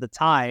opposed to the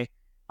tie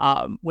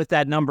with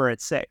that number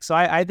at 6. So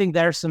I think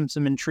there's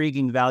some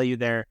intriguing value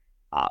there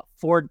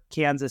for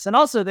Kansas. And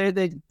also,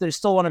 there's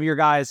still one of your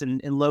guys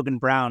in Logan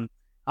Brown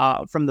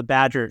from the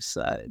Badgers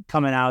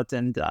coming out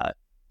and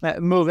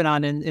moving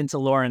on into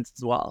Lawrence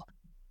as well.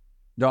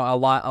 No, a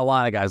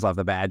lot of guys left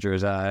the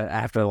Badgers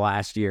after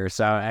last year,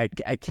 so I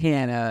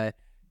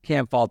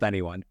can't fault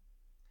anyone.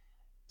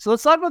 So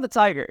let's talk about the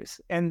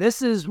Tigers. And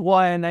this is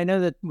one, I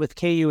know that with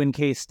KU and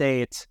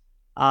K-State,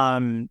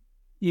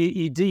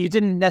 you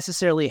didn't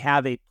necessarily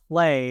have a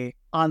play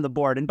on the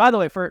board. And by the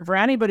way, for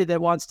anybody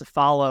that wants to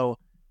follow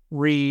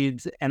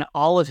Reed and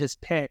all of his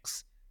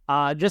picks,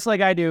 just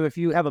like I do, if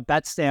you have a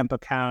BetStamp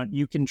account,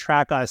 you can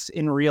track us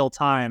in real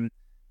time.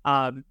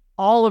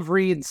 All of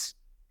Reed's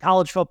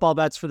college football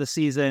bets for the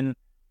season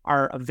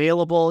are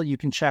available. You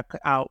can check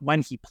out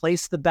when he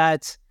placed the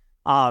bet,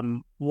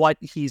 what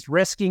he's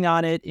risking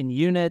on it in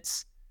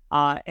units.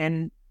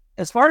 And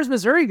as far as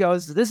Missouri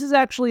goes, this is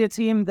actually a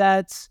team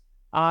that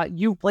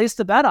you placed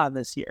a bet on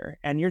this year,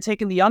 and you're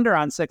taking the under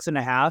on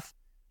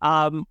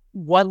 6.5.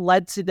 What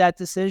led to that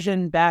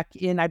decision back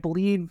in, I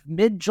believe,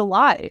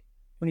 mid-July,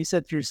 when you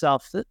said to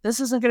yourself, this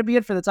isn't going to be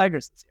it for the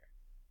Tigers this year?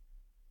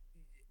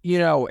 You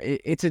know,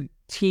 it's a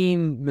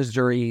team,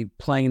 Missouri,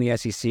 playing in the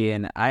SEC,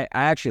 and I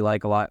actually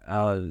like a lot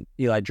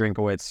Eli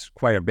Drinkowitz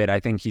quite a bit. I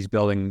think he's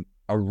building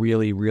a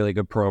really, really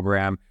good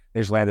program.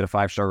 They just landed a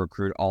 5-star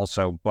recruit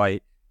also,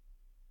 but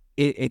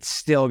it's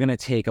still going to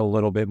take a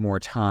little bit more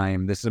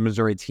time. This is a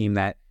Missouri team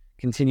that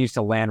continues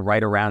to land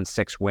right around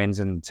 6 wins,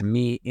 and to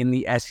me, in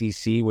the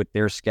SEC with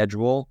their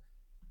schedule,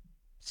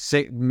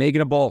 making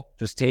a bowl,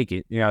 just take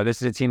it. You know,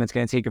 this is a team that's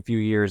going to take a few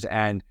years,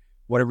 and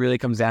what it really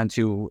comes down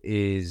to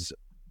is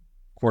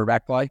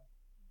quarterback play.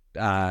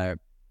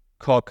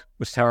 Cook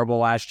was terrible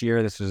last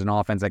year. This was an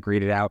offense that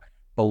graded out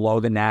below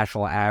the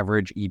national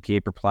average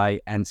EPA per play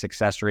and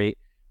success rate.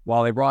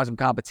 While they brought some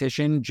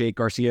competition, Jake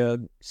Garcia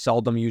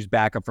seldom used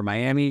backup for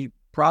Miami.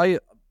 Probably a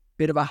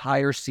bit of a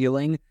higher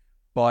ceiling,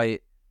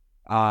 but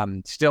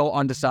still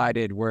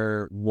undecided.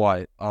 We're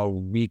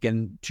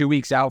 2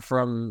 weeks out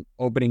from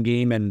opening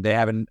game, and they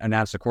haven't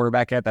announced a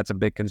quarterback yet. That's a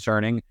bit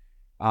concerning.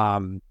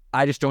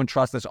 I just don't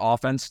trust this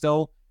offense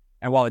still.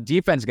 And while the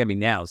defense is going to be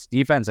nails,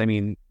 defense, I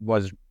mean,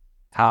 was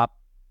top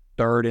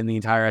 3rd in the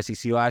entire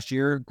SEC last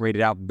year,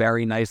 graded out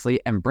very nicely,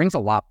 and brings a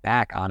lot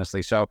back,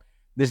 honestly. So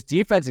this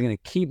defense is going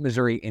to keep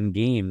Missouri in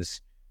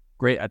games.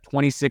 Great, a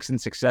 26th in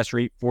success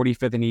rate,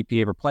 45th in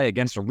EPA per play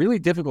against a really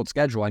difficult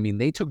schedule. I mean,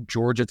 they took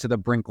Georgia to the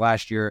brink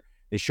last year.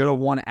 They should have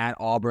won at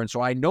Auburn.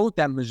 So I note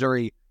that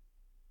Missouri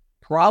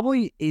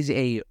probably is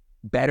a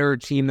better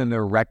team than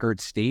their record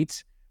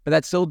states, but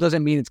that still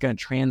doesn't mean it's going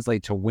to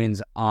translate to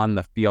wins on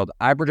the field.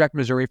 I project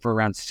Missouri for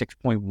around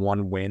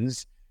 6.1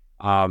 wins.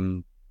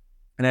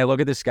 And I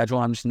look at the schedule,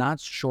 and I'm just not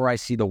sure I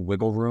see the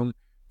wiggle room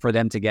for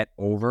them to get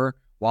over.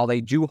 While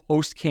they do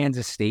host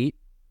Kansas State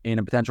in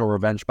a potential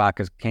revenge spot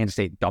because Kansas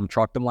State dump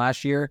trucked them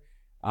last year,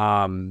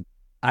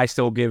 I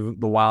still give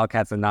the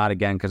Wildcats a nod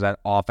again because that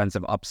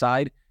offensive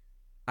upside.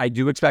 I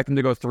do expect them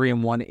to go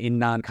 3-1 in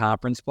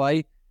non-conference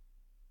play.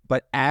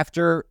 But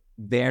after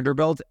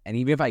Vanderbilt, and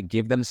even if I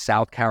give them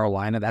South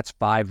Carolina, that's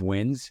 5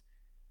 wins.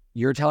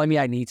 You're telling me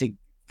I need to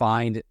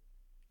find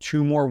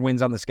 2 more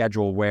wins on the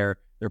schedule where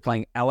they're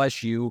playing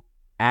LSU,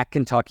 at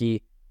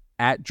Kentucky,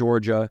 at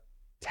Georgia,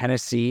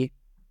 Tennessee,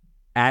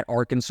 at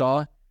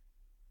Arkansas,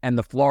 and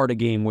the Florida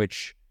game,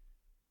 which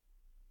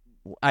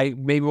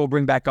maybe we'll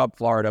bring back up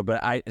Florida,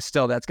 but that's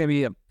going to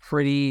be a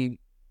pretty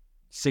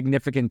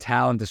significant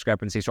talent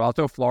discrepancy. So I'll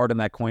throw Florida in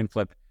that coin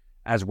flip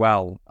as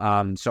well.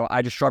 So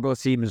I just struggle to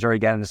see Missouri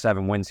getting to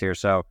 7 wins here.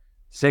 So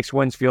 6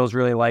 wins feels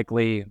really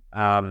likely.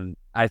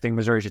 I think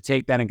Missouri should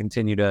take that and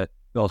continue to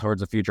build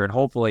towards the future. And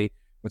hopefully,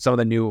 with some of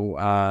the new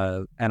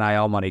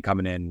NIL money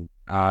coming in,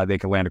 they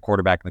can land a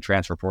quarterback in the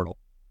transfer portal.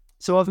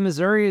 So of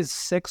Missouri's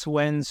 6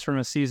 wins from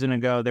a season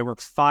ago, they were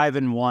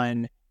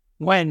 5-1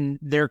 when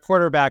their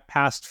quarterback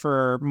passed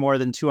for more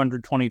than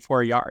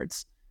 224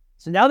 yards.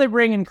 So now they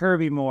bring in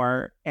Kirby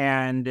Moore,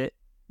 and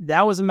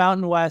that was a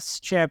Mountain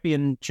West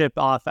championship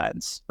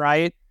offense,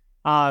 right?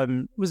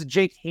 Was it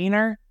Jake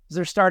Hayner was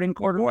their starting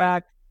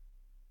quarterback?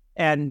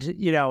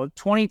 And,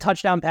 20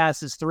 touchdown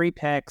passes, 3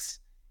 picks.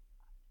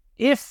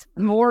 If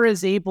Moore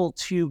is able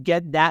to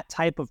get that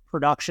type of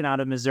production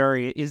out of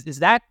Missouri, is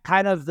that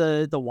kind of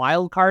the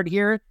wild card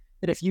here?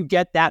 That if you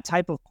get that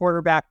type of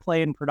quarterback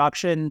play and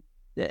production,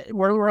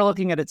 we're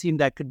looking at a team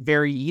that could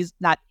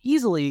not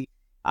easily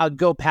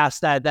go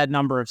past that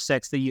number of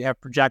 6 that you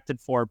have projected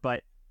for.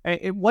 But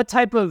what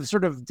type of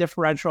sort of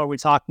differential are we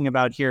talking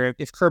about here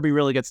if Kirby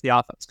really gets the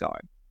offense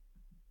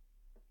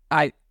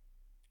going?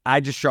 I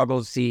just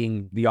struggle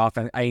seeing the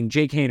offense. I mean,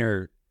 Jake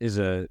Hayner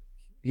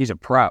he's a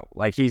pro.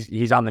 Like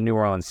he's on the New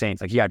Orleans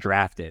Saints. Like he got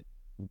drafted.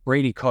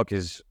 Brady Cook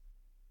is,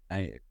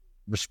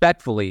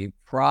 respectfully,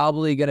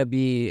 probably going to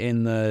be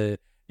in the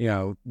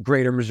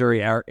greater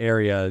Missouri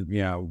area.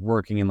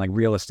 Working in like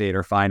real estate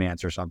or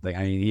finance or something.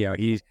 I mean,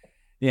 he's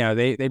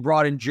they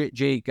brought in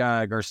Jake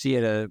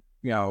Garcia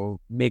to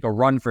make a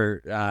run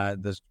for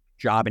this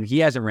job, and he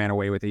hasn't ran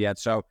away with it yet.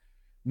 So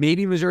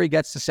maybe Missouri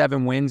gets to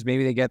 7 wins.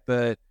 Maybe they get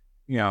the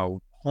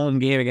home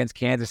game against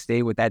Kansas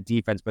State with that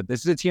defense. But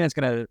this is a team that's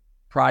going to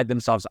pride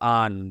themselves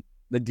on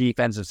the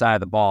defensive side of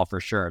the ball for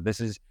sure.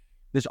 This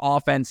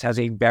offense has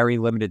a very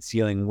limited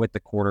ceiling with the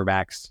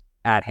quarterbacks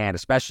at hand,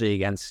 especially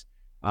against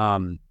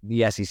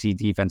the SEC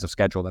defensive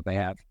schedule that they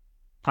have.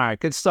 All right,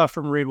 good stuff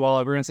from Reed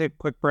Wallach. We're going to take a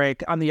quick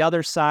break. On the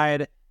other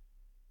side,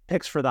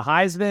 picks for the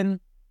Heisman.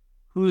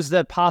 Who's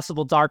the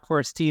possible dark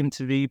horse team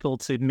to be able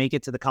to make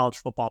it to the college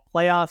football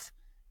playoff?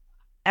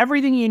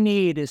 Everything you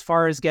need as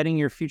far as getting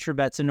your future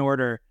bets in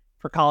order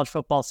for college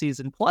football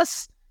season,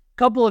 plus a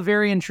couple of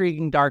very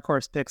intriguing dark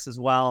horse picks as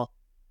well.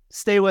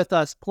 Stay with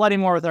us. Plenty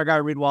more with our guy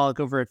Reed Wallach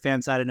over at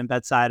FanSided and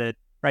BetSided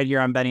right here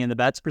on Benny and the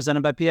Bets,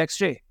 presented by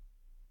PXG.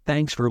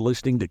 Thanks for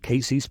listening to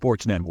KC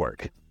Sports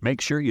Network.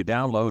 Make sure you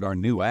download our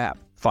new app.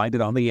 Find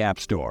it on the App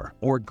Store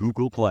or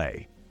Google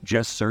Play.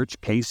 Just search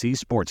KC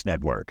Sports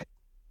Network.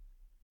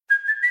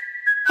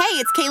 Hey,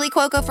 it's Kaylee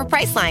Cuoco for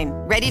Priceline.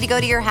 Ready to go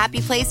to your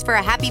happy place for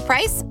a happy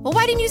price? Well,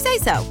 why didn't you say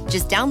so?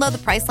 Just download the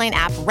Priceline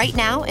app right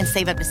now and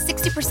save up to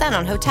 60%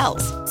 on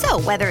hotels. So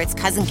whether it's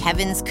Cousin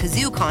Kevin's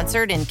Kazoo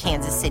Concert in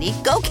Kansas City,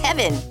 go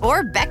Kevin,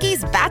 or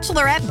Becky's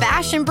Bachelorette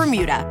Bash in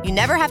Bermuda, you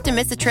never have to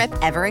miss a trip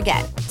ever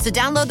again. So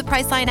download the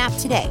Priceline app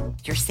today.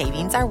 Your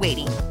savings are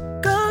waiting.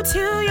 Go to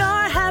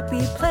your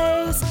happy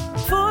place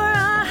for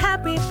a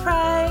happy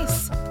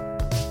price.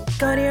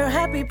 Go to your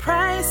happy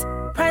price,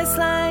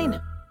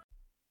 Priceline.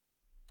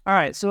 All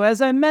right, so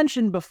as I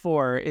mentioned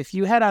before, if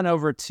you head on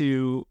over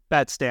to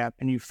BetStamp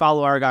and you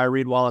follow our guy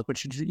Reed Wallach,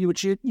 which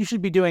you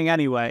should be doing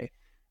anyway,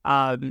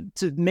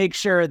 to make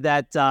sure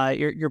that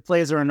your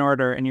plays are in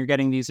order and you're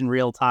getting these in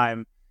real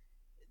time,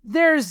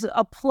 there's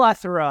a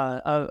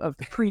plethora of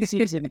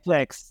preseason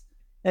picks.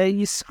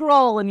 You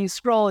scroll and you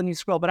scroll and you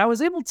scroll, but I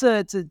was able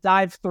to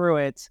dive through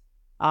it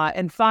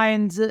and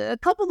find a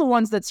couple of the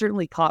ones that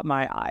certainly caught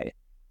my eye.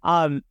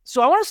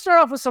 So I want to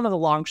start off with some of the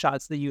long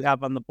shots that you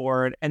have on the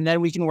board, and then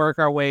we can work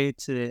our way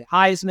to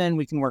Heisman.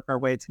 We can work our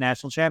way to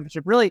national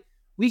championship. Really,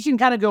 we can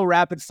kind of go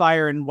rapid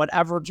fire in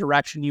whatever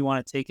direction you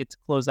want to take it to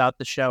close out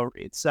the show,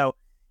 Reed. So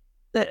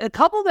a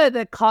couple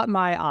that caught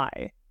my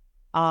eye.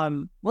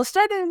 Let's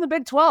start in the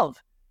Big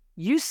 12.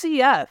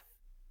 UCF,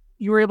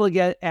 you were able to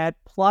get at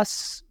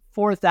plus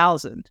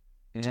 4,000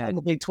 in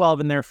the Big 12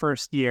 in their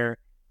first year.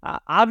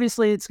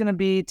 Obviously, it's going to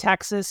be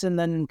Texas and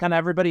then kind of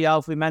everybody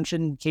else. We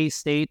mentioned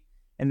K-State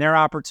and their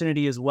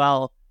opportunity as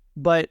well.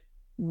 But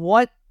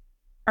what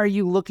are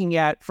you looking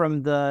at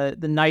from the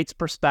Knights'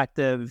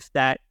 perspective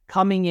that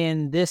coming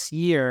in this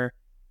year,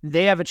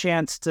 they have a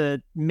chance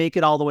to make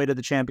it all the way to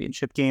the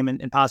championship game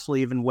and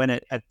possibly even win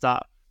it at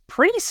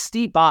pretty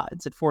steep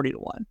odds at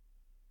 40-1?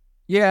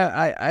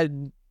 Yeah,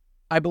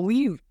 I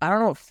believe, I don't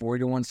know if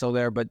 40-1 still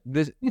there, but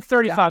this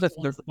 35 is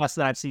the best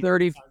that I've seen.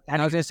 30,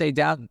 and I was going to say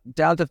down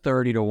to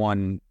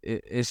 30-1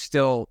 is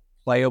still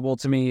playable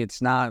to me.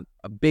 It's not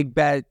a big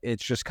bet.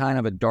 It's just kind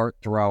of a dart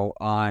throw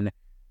on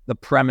the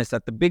premise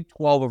that the Big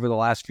 12 over the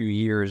last few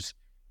years,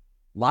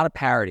 a lot of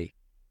parity.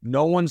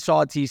 No one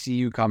saw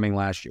TCU coming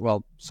last year.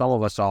 Well, some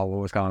of us saw what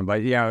was coming,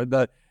 but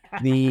the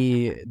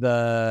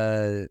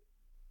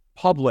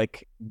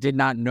public did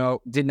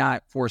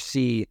not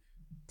foresee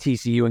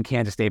TCU and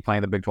Kansas State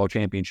playing the Big 12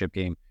 championship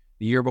game.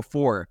 The year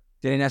before,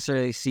 didn't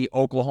necessarily see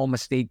Oklahoma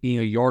State being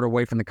a yard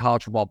away from the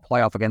college football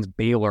playoff against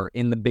Baylor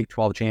in the Big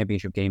 12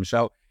 championship game.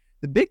 So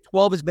the Big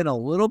 12 has been a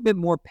little bit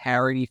more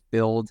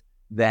parity-filled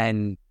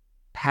than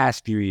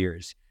past few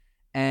years.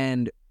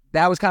 And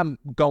that was kind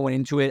of going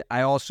into it.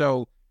 I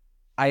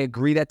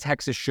agree that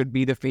Texas should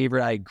be the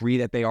favorite. I agree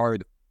that they are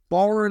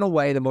far and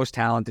away the most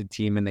talented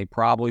team, and they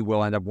probably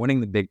will end up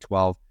winning the Big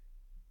 12.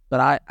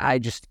 But I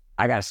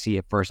I got to see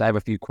it first. I have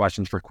a few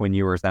questions for Quinn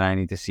Ewers that I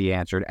need to see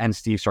answered, and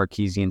Steve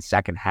Sarkisian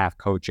second half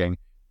coaching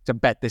to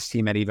bet this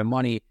team at even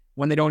money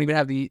when they don't even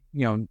have a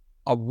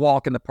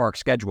walk in the park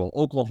schedule.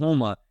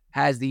 Oklahoma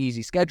has the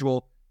easy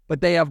schedule,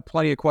 but they have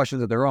plenty of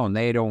questions of their own.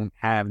 They don't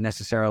have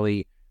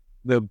necessarily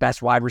the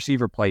best wide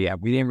receiver play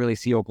yet. We didn't really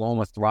see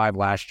Oklahoma thrive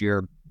last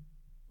year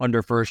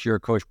under first-year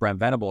coach Brent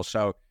Venables.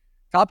 So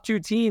top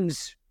two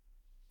teams,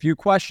 few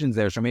questions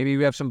there. So maybe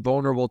we have some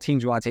vulnerable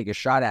teams we want to take a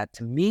shot at.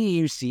 To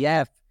me,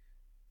 UCF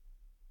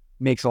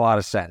makes a lot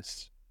of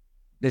sense.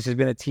 This has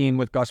been a team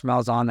with Gus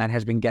Malzahn that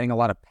has been getting a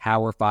lot of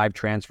Power 5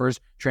 transfers,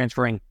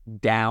 transferring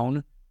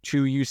down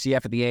to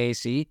UCF at the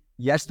AAC.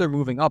 Yes, they're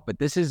moving up, but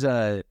this is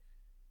a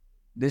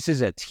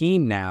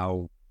team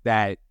now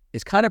that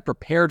is kind of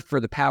prepared for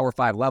the Power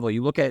 5 level.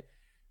 You look at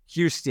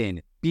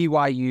Houston,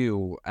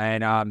 BYU,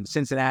 and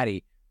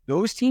Cincinnati.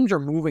 Those teams are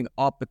moving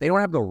up, but they don't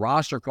have the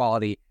roster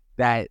quality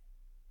that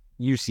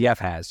UCF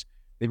has.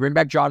 They bring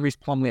back John Reese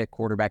Plumlee at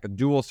quarterback, a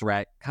dual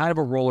threat, kind of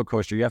a roller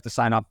coaster. You have to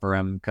sign up for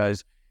him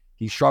because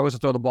he struggles to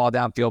throw the ball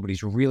downfield, but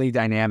he's really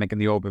dynamic in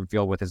the open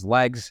field with his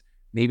legs.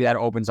 Maybe that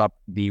opens up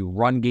the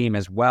run game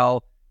as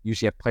well.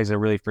 UCF plays at a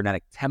really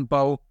frenetic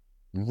tempo,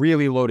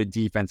 really loaded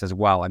defense as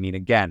well. I mean,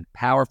 again,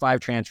 Power 5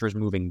 transfers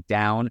moving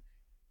down.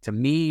 To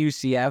me,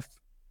 UCF,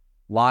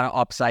 a lot of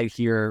upside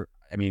here.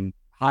 I mean,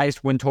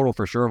 highest win total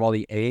for sure of all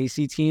the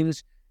AAC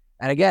teams.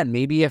 And again,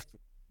 maybe if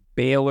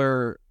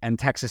Baylor and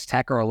Texas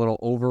Tech are a little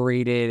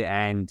overrated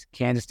and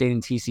Kansas State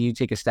and TCU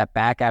take a step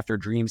back after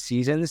dream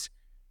seasons,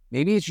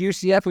 maybe it's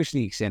UCF who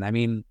sneaks in. I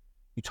mean,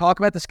 you talk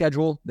about the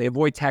schedule. They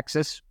avoid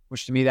Texas,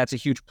 which to me, that's a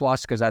huge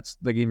plus because that's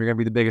the game you're going to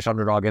be the biggest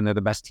underdog in. They're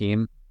the best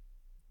team.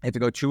 They have to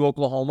go to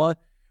Oklahoma.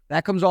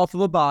 That comes off of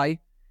a bye.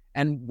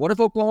 And what if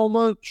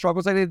Oklahoma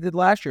struggles like they did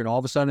last year and all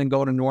of a sudden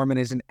going to Norman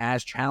isn't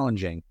as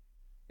challenging?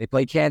 They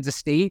play Kansas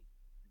State.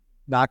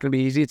 Not going to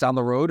be easy. It's on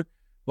the road.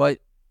 But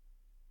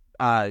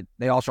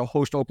they also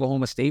host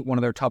Oklahoma State, one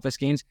of their toughest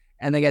games.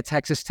 And they get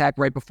Texas Tech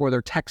right before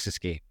their Texas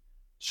game.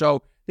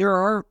 So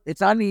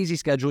it's not an easy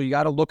schedule. You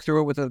got to look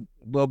through it with a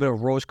little bit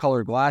of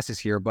rose-colored glasses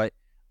here. But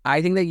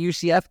I think that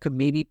UCF could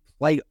maybe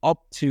play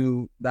up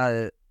to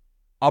the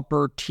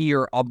upper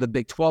tier of the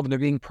Big 12, and they're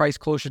being priced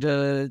closer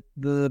to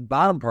the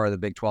bottom part of the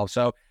Big 12.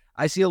 So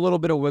I see a little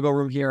bit of wiggle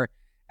room here.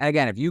 And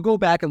again, if you go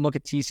back and look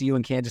at TCU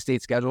and Kansas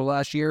State's schedule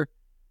last year,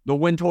 the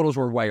win totals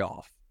were way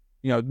off.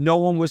 No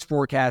one was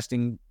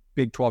forecasting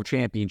Big 12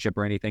 championship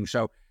or anything.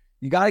 So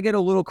you got to get a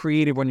little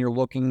creative when you're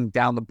looking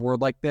down the board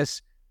like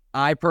this.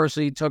 I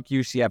personally took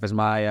UCF as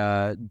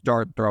my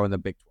dart throw in the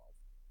Big 12.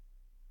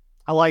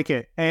 I like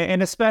it.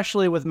 And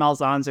especially with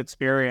Malzahn's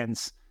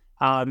experience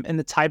and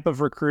the type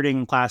of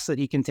recruiting class that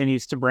he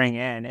continues to bring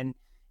in. And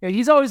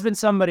he's always been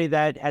somebody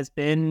that has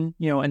been,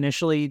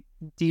 initially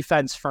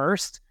defense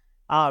first.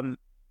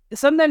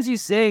 Sometimes you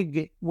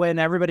zig when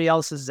everybody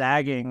else is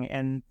zagging,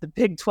 and the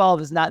Big 12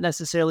 has not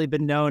necessarily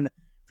been known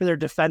for their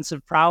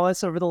defensive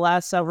prowess over the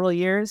last several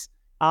years.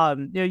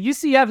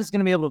 UCF is going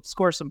to be able to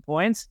score some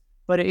points,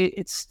 but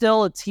it's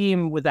still a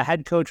team with a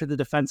head coach with a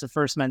defensive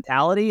first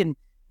mentality. And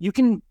you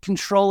can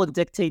control and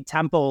dictate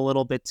tempo a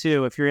little bit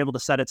too if you're able to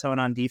set a tone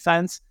on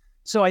defense.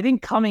 So I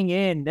think coming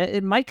in,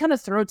 it might kind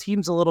of throw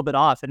teams a little bit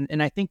off.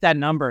 And I think that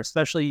number,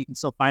 especially you can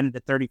still find it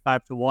at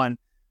 35-1,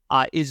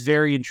 is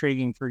very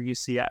intriguing for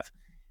UCF.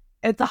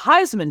 At the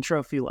Heisman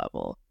Trophy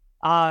level,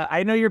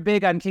 I know you're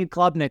big on Cade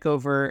Klubnik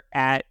over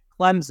at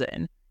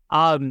Clemson.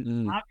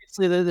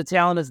 Obviously, the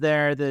talent is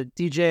there. The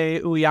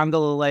DJ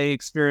Uiagalelei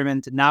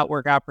experiment did not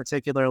work out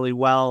particularly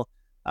well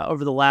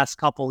over the last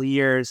couple of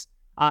years.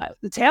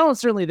 The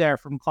talent's certainly there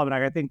from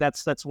Klubnik. I think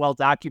that's well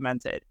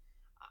documented.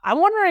 I'm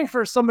wondering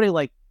for somebody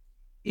like,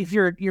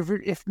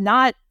 if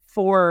not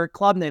for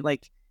Klubnik,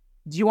 like,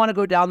 do you want to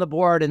go down the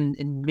board and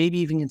maybe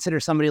even consider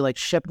somebody like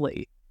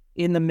Shipley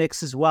in the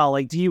mix as well?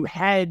 Like, do you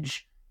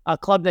hedge a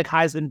Klubnik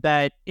Heisman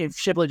bet if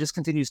Shipley just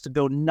continues to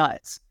go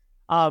nuts?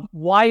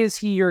 Why is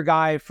he your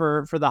guy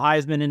for the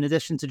Heisman, in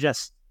addition to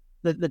just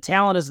the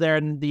talent is there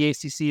and the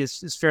ACC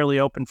is fairly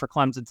open for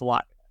Clemson to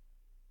lot?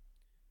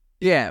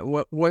 Yeah,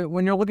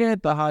 when you're looking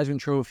at the Heisman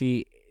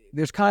Trophy,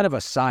 there's kind of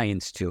a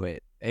science to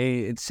it.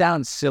 It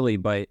sounds silly,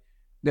 but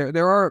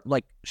there are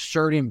like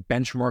certain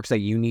benchmarks that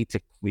you need to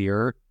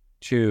clear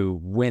to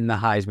win the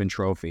Heisman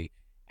Trophy.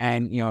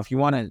 And, if you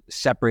want to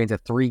separate into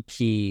three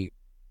key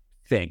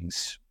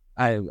things,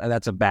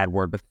 that's a bad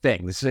word, but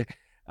things.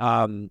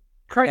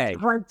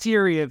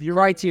 Criteria. If you're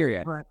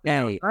criteria.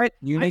 Right.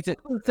 You need to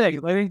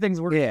think. I think things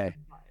work. Yeah.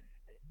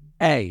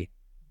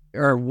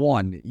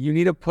 One, you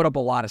need to put up a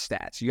lot of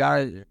stats. You got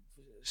to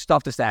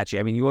stuff the stat sheet.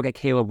 I mean, you look at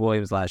Caleb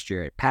Williams last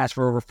year, passed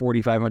for over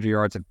 4,500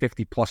 yards and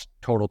 50 plus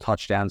total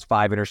touchdowns,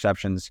 5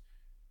 interceptions,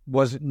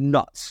 was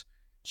nuts.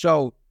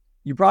 So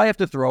you probably have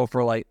to throw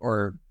for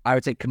or I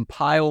would say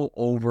compile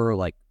over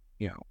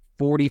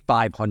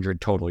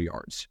 4,500 total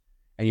yards.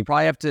 And you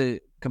probably have to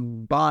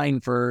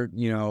combine for,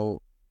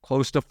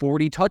 close to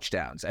 40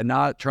 touchdowns and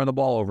not turn the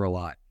ball over a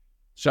lot.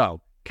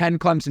 So can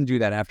Clemson do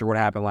that after what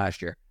happened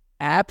last year?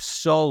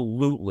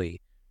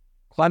 Absolutely.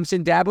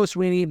 Clemson, Dabo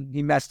Swinney,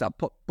 he messed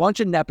up. Bunch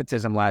of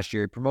nepotism last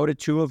year. He promoted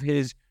 2 of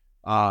his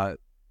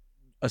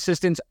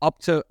assistants up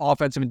to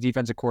offensive and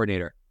defensive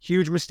coordinator.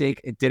 Huge mistake.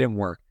 It didn't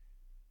work.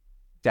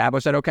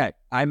 Dabo said, okay,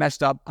 I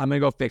messed up. I'm going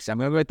to go fix it. I'm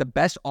going to go get the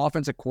best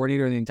offensive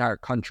coordinator in the entire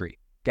country,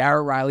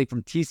 Garrett Riley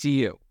from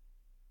TCU.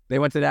 They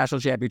went to the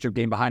national championship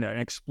game behind an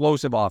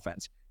explosive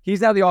offense.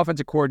 He's now the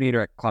offensive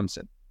coordinator at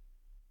Clemson.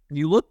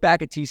 You look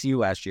back at TCU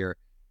last year,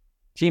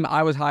 team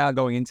I was high on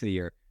going into the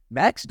year,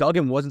 Max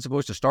Duggan wasn't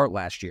supposed to start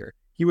last year.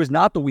 He was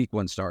not the week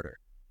 1 starter.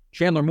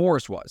 Chandler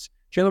Morris was.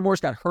 Chandler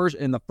Morris got hurt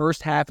in the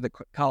first half of the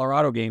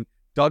Colorado game.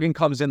 Duggan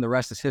comes in, the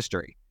rest is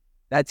history.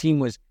 That team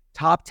was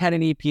top 10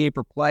 in EPA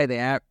per play. They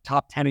had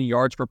top 10 in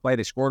yards per play.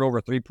 They scored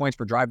over 3 points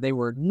per drive. They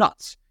were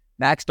nuts.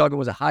 Max Duggan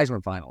was a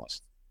Heisman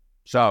finalist.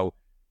 So,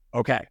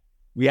 okay,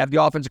 we have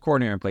the offensive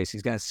coordinator in place.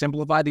 He's going to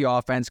simplify the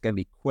offense, going to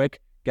be quick,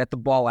 get the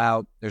ball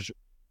out. There's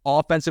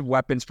offensive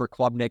weapons for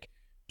Klubnik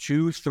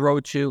to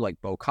throw to,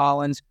 like Bo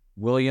Collins,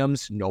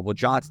 Williams, Noble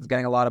Johnson's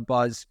getting a lot of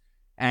buzz.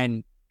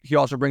 And he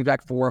also brings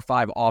back 4 or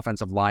 5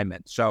 offensive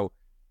linemen. So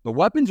the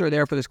weapons are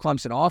there for this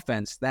Clemson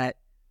offense that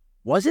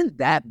wasn't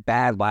that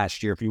bad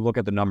last year if you look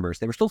at the numbers.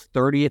 They were still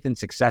 30th in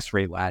success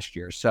rate last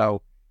year.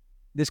 So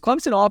this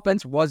Clemson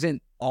offense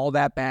wasn't all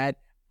that bad.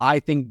 I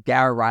think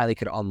Garrett Riley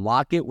could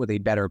unlock it with a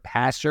better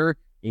passer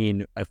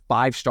in a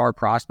 5-star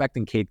prospect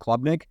in Cade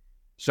Klubnik.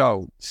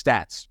 So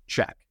stats,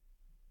 check.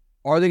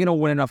 Are they going to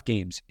win enough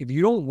games? If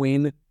you don't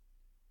win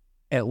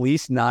at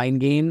least 9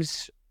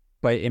 games,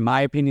 but in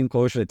my opinion,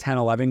 closer to 10,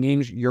 11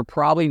 games, you're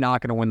probably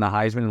not going to win the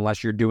Heisman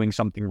unless you're doing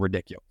something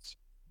ridiculous.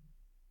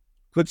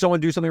 Could someone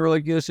do something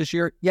ridiculous this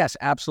year? Yes,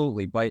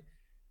 absolutely. But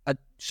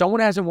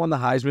someone hasn't won the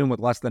Heisman with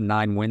less than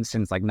 9 wins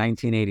since like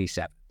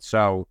 1987.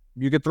 So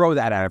you could throw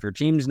that out. If your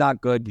team's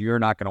not good, you're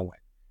not going to win.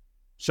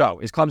 So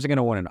is Clemson going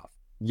to win enough?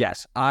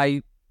 Yes,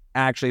 I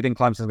actually think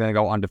Clemson's going to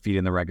go undefeated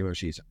in the regular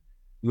season.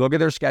 You look at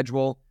their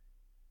schedule.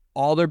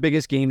 All their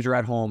biggest games are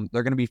at home.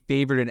 They're going to be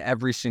favored in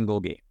every single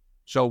game.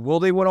 So will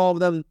they win all of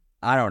them?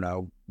 I don't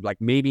know. Like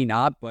maybe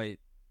not, but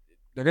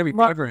they're going to be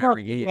favored in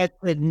every game.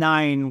 At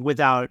 9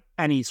 without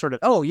any sort of...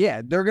 Oh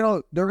yeah, they're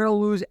gonna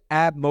lose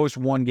at most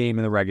 1 game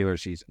in the regular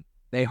season.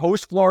 They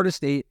host Florida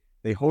State,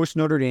 they host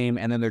Notre Dame,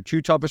 and then their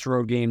 2 toughest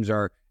road games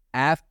are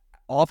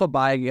off a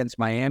bye against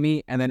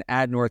Miami, and then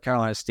at North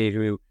Carolina State,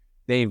 who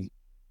they've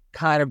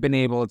kind of been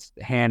able to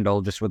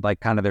handle just with like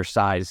kind of their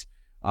size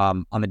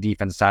on the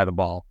defense side of the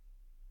ball.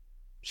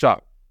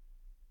 So,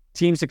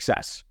 team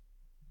success,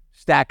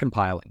 stat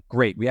compiling,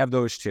 great. We have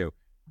those 2.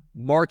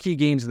 Marquee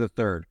games of the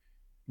third.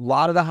 A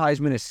lot of the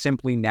Heisman is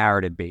simply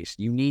narrative based.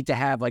 You need to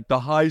have like the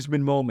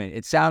Heisman moment.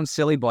 It sounds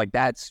silly, but like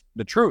that's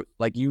the truth.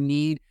 Like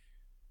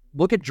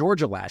look at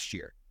Georgia last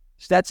year.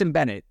 Stetson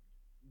Bennett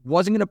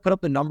wasn't going to put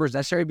up the numbers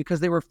necessary because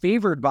they were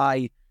favored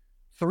by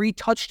 3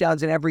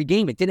 touchdowns in every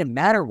game. It didn't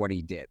matter what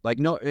he did. Like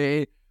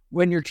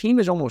when your team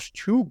is almost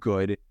too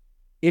good,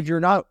 if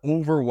you're not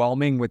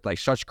overwhelming with like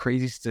such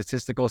crazy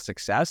statistical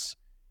success,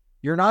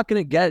 you're not going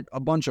to get a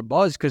bunch of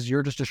buzz because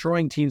you're just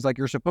destroying teams like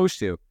you're supposed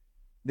to.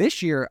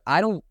 This year,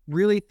 I don't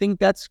really think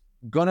that's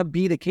going to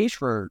be the case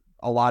for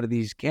a lot of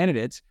these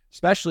candidates,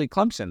 especially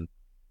Clemson.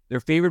 They're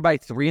favored by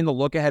 3 in the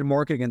look-ahead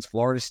market against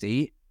Florida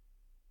State.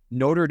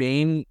 Notre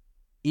Dame,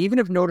 even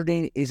if Notre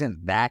Dame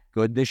isn't that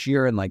good this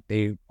year and like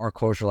they are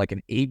closer to like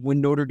an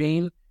 8-win Notre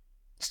Dame,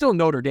 still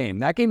Notre Dame.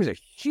 That game is a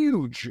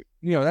huge,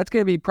 that's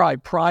going to be probably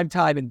prime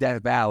time in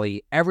Death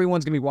Valley.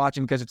 Everyone's going to be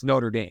watching because it's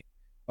Notre Dame.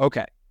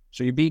 Okay,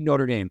 so you beat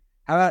Notre Dame.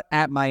 How about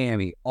at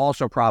Miami?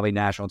 Also probably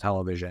national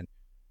television.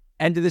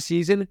 End of the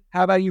season,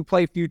 how about you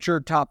play future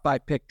top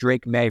 5 pick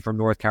Drake May from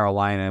North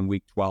Carolina in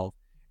week 12,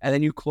 and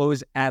then you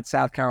close at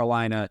South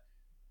Carolina,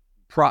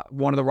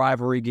 one of the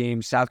rivalry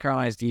games. South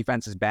Carolina's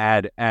defense is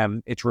bad,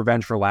 and it's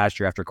revenge for last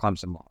year after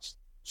Clemson lost.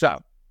 So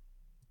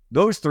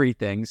those 3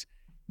 things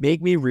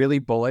make me really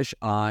bullish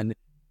on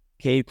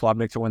Cade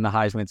Klubnik to win the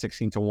Heisman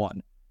 16-1.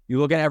 You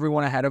look at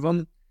everyone ahead of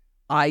him,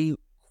 I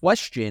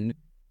question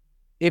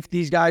if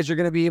these guys are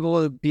going to be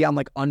able to be on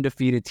like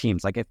undefeated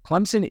teams. Like if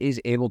Clemson is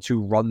able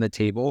to run the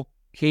table,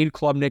 Cade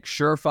Klubnik,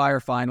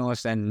 surefire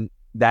finalist, and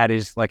that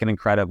is like an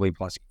incredibly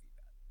plus.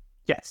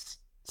 Yes,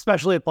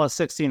 especially at plus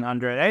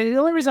 1,600. The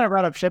only reason I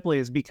brought up Shipley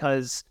is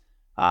because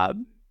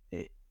the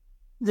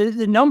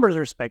numbers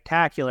are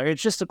spectacular.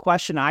 It's just a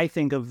question, I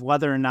think, of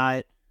whether or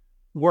not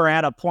we're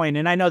at a point,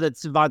 and I know that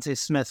Devontae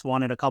Smith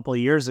won it a couple of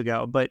years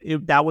ago, but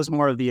that was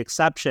more of the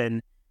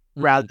exception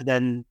rather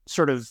than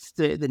sort of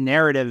the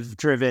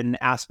narrative-driven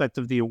aspect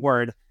of the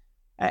award.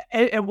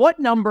 At what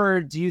number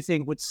do you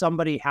think would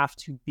somebody have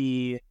to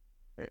be,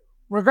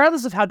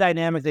 regardless of how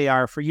dynamic they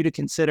are, for you to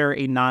consider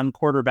a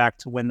non-quarterback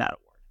to win that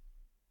award?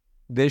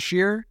 This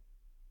year?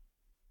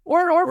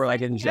 Or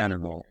like in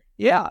general?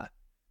 Yeah.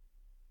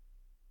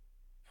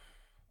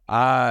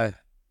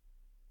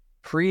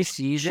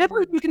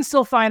 Preseason? You can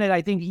still find it,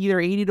 I think, either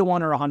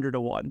 80-1 or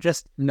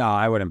 100-1. No,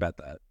 I wouldn't bet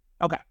that.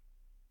 Okay.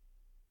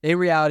 In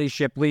reality,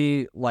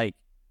 Shipley, like,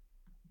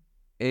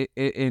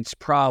 it's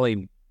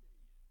probably,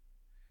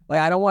 like,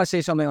 I don't want to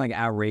say something like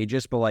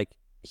outrageous, but like,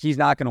 he's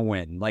not going to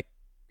win. Like,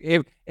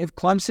 if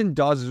Clemson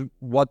does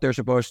what they're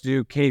supposed to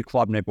do, Cade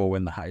Klubnik will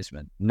win the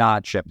Heisman,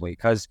 not Shipley.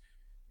 Because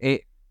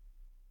if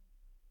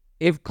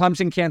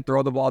Clemson can't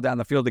throw the ball down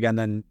the field again,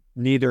 then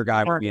neither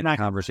guy will be in the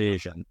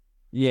conversation.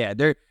 Yeah,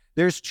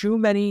 there's too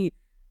many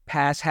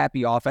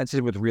pass-happy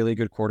offenses with really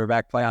good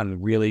quarterback play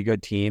on really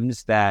good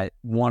teams that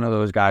one of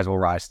those guys will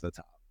rise to the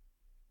top.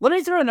 Let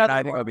me throw another.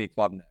 I think it'll be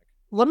Klubnik.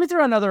 Let me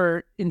throw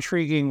another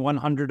intriguing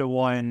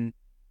 100-1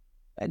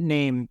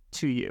 name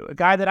to you. A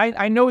guy that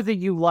I know that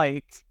you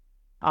like,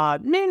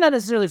 maybe not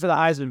necessarily for the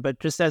Heisman, but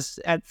just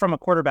from a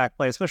quarterback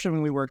play, especially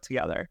when we work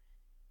together.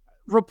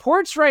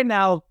 Reports right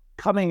now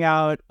coming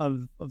out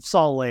of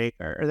Salt Lake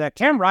are that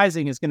Cam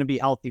Rising is going to be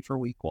healthy for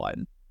week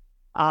 1.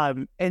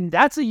 And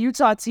that's a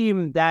Utah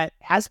team that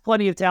has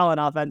plenty of talent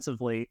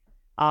offensively.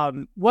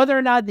 Whether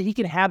or not that he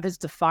can have his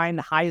defined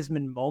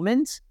Heisman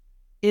moment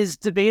is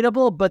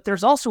debatable, but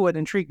there's also an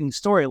intriguing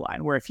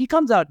storyline where if he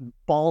comes out and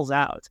balls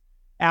out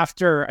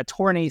after a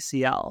torn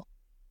ACL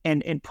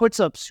and puts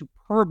up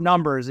superb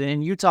numbers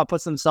and Utah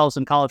puts themselves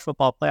in college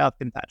football playoff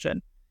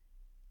contention,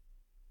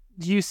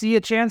 do you see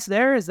a chance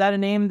there? Is that a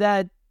name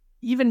that,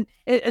 even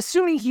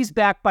assuming he's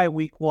back by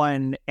week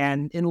 1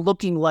 and in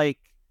looking like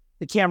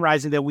the Cam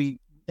Rising that we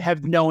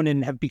have known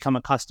and have become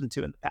accustomed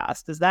to in the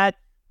past, is that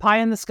pie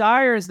in the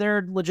sky, or is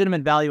there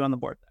legitimate value on the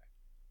board there?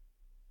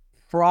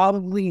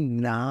 Probably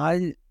not,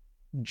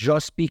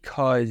 just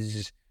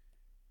because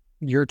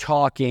you're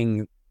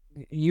talking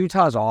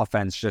Utah's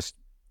offense just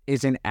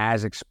isn't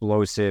as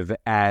explosive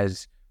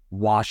as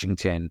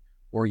Washington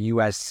or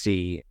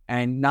USC.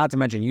 And not to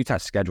mention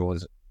Utah's schedule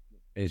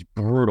is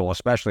brutal,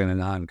 especially in the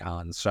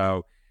non-con.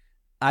 So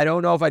I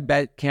don't know if I'd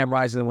bet Cam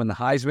Rising to win the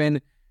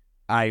Heisman.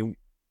 I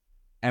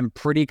am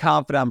pretty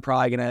confident I'm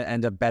probably going to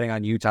end up betting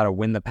on Utah to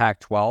win the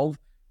Pac-12.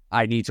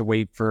 I need to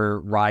wait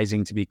for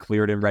Rising to be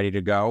cleared and ready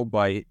to go,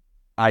 but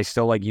I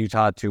still like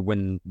Utah to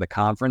win the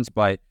conference,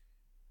 but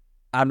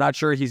I'm not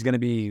sure he's going to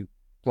be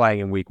playing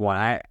in week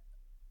 1.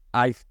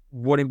 I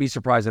wouldn't be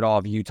surprised at all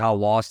if Utah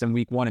lost in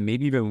week 1 and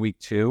maybe even week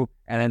 2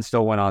 and then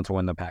still went on to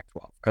win the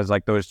Pac-12, because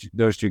like those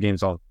two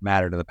games don't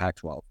matter to the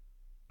Pac-12.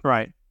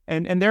 Right.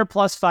 And they're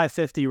plus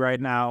 550 right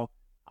now.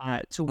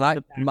 To win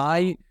the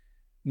Pac-12.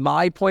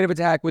 My point of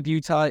attack with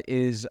Utah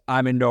is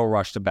I'm in no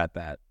rush to bet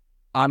that.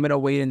 I'm going to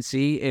wait and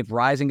see if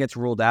Rising gets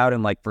ruled out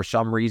and like for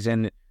some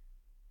reason,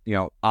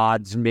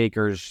 odds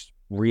makers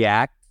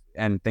react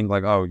and think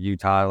like, oh,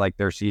 Utah, like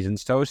their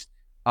season's toast.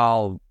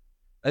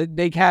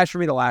 They cashed for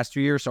me the last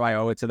 2 years, so I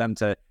owe it to them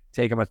to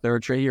take them a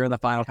third straight year in the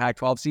final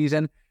Pac-12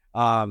 season.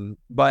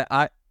 But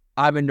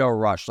I'm in no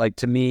rush. Like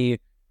to me,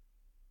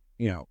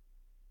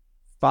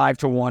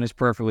 5-1 is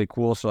perfectly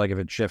cool. So like if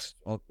it shifts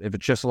a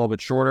little bit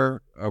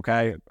shorter,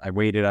 okay, I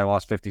waited, I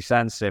lost 50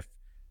 cents. If it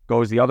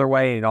goes the other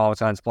way and all of a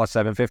sudden it's plus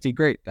 750,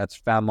 great, that's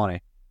found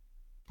money.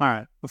 All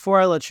right. Before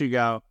I let you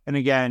go, and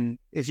again,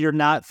 if you're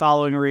not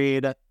following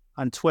Reed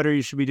on Twitter,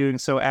 you should be doing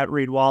so at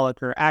Reed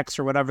Wallach or X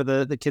or whatever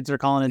the kids are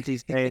calling it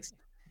these days.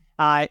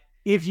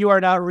 If you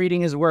are not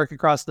reading his work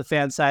across the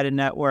FanSided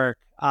network,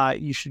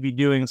 you should be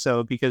doing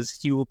so, because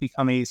he will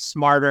become a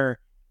smarter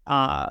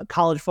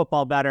college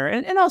football bettor,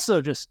 and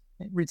also just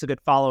Reed's a good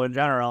follow in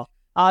general.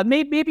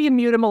 Maybe you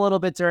mute him a little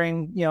bit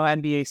during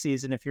NBA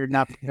season if you're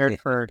not prepared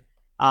for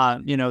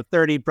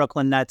 30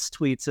 Brooklyn Nets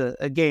tweets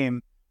a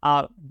game.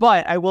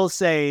 But I will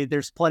say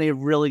there's plenty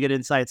of really good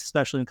insights,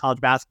 especially in college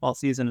basketball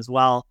season as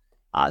well.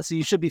 So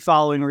you should be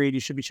following Reed. You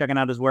should be checking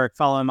out his work.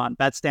 Follow him on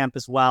BetStamp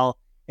as well.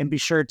 And be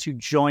sure to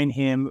join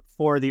him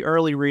for the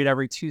early read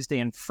every Tuesday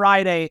and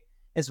Friday,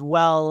 as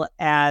well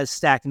as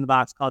Stacking the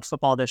Box College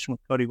Football Edition with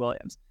Cody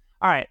Williams.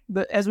 All right.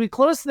 But as we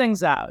close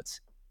things out,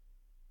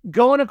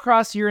 going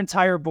across your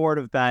entire board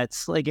of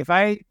bets, like if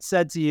I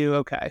said to you,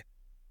 okay,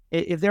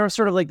 if there was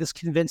sort of like this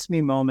convince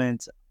me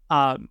moment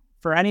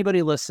for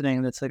anybody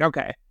listening that's like,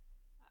 okay,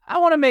 I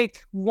want to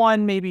make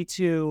 1, maybe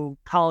 2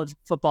 college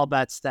football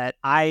bets that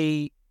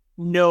I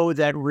know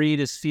that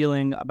Reed is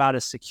feeling about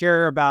as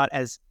secure about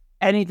as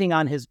anything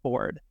on his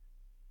board.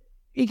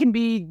 It can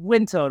be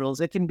win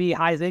totals, it can be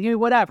highs, it can be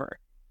whatever.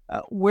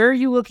 Where are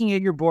you looking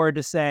at your board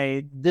to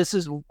say this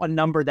is a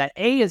number that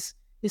is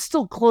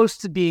still close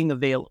to being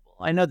available?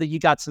 I know that you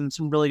got some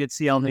really good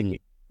CL making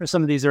for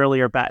some of these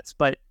earlier bets,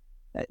 but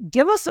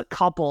give us a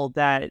couple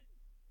that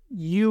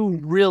you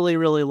really,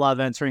 really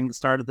love entering the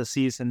start of the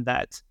season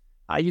that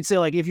you'd say,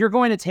 like, if you're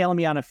going to tail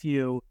me on a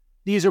few,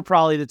 these are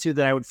probably the 2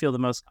 that I would feel the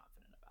most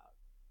confident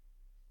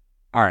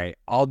about. All right.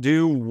 I'll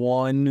do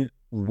 1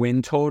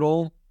 win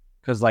total,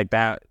 because like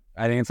that,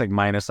 I think it's like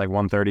minus like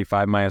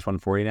 135, minus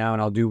 140 now.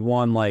 And I'll do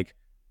 1 like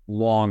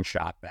long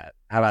shot bet.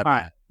 How about All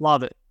that? right.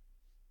 Love it.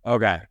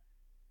 Okay.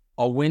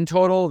 A win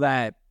total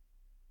that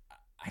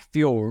I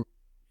feel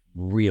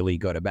really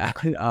good about.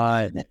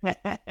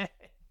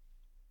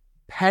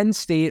 Penn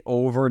State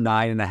over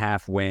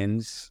 9.5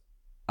 wins.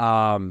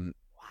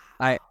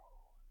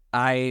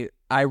 I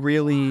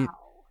really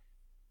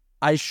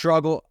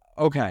struggle.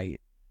 Okay.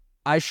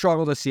 I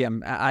struggle to see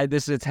him.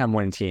 This is a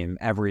 10-win team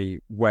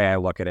every way I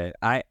look at it.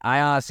 I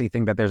honestly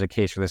think that there's a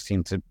case for this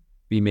team to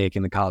be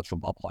making the college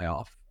football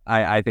playoff.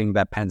 I think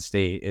that Penn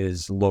State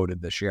is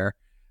loaded this year.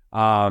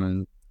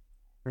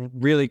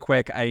 Really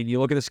quick, you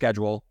look at the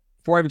schedule.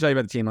 Before I even tell you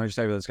about the team, let me just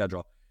tell you about the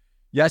schedule.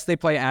 Yes, they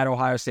play at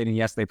Ohio State, and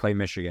yes, they play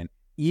Michigan.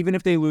 Even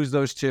if they lose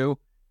those two,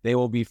 they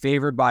will be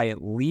favored by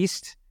at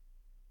least,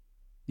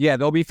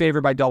 they'll be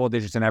favored by double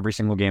digits in every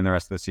single game the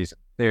rest of the season.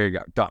 There you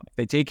go. Done. If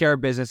they take care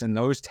of business in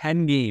those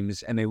 10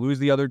 games and they lose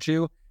the other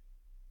two,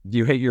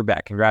 you hit your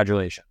bet.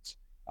 Congratulations.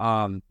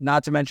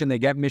 Not to mention they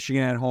get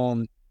Michigan at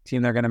home,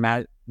 team they're going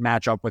to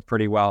match up with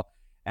pretty well.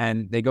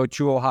 And they go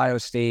to Ohio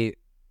State.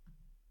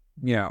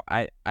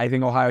 I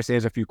think Ohio State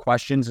has a few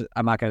questions.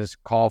 I'm not going to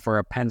call for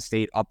a Penn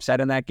State upset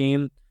in that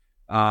game.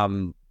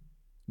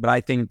 But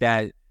I think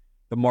that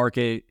the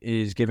market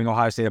is giving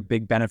Ohio State a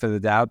big benefit of the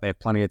doubt. They have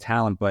plenty of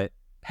talent, but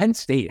Penn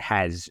State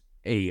has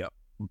a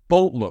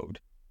boatload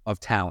of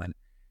talent.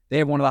 They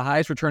have one of the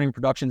highest returning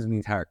productions in the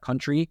entire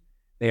country.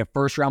 They have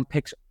first-round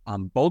picks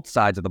on both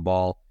sides of the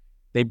ball.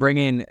 They bring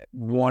in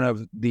one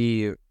of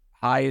the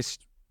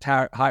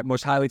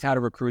most highly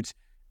touted recruits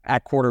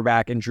at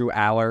quarterback in Drew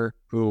Aller,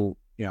 who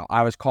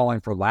I was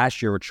calling for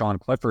last year with Sean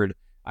Clifford.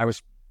 I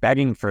was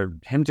begging for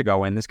him to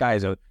go in. This guy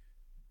is a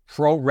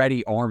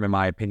pro-ready arm, in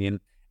my opinion.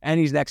 And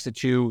he's next to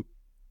two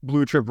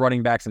blue-chip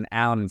running backs in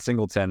Allen and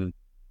Singleton.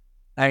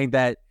 I think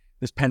that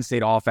this Penn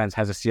State offense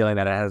has a ceiling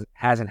that it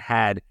hasn't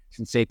had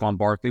since Saquon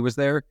Barkley was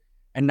there.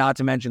 And not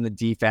to mention the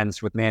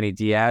defense with Manny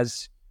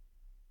Diaz.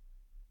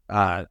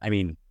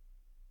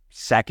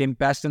 Second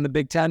best in the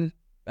Big Ten.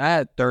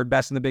 Third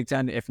best in the Big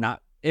Ten, if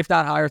not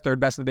higher, third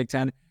best in the Big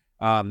Ten.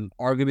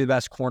 Arguably the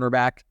best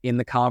cornerback in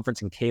the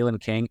conference, and Kalen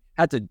King.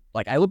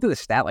 I looked at the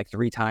stat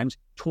 3 times.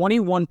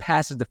 21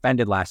 passes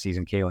defended last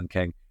season, Kalen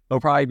King. He'll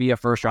probably be a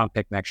first-round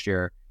pick next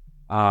year.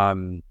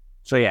 Penn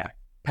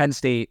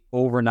State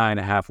over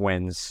 9.5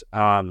 wins.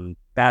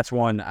 That's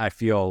one I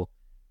feel.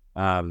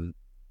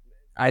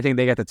 I think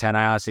they get to 10.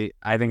 I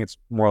think it's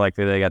more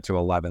likely they get to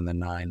 11 than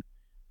 9.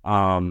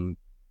 All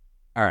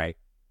right,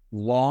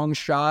 long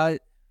shot.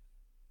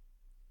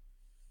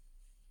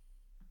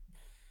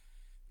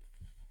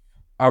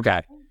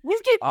 Okay.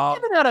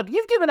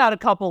 You've given out a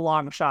couple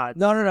long shots.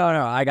 No.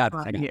 I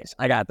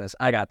got this.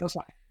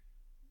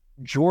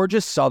 Georgia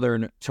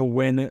Southern to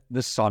win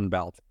the Sun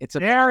Belt.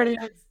 There it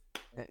is.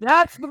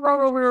 That's the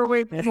road we were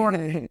waiting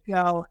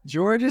for.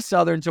 Georgia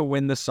Southern to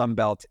win the Sun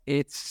Belt.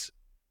 I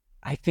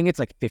think it's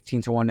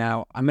 15-1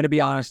 now. I'm going to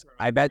be honest.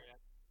 I bet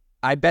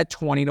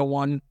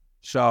 20-1.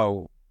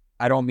 So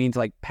I don't mean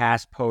to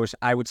pass post.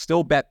 I would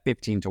still bet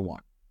 15-1.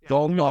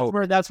 Don't know.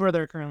 That's where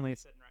they're currently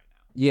sitting right now.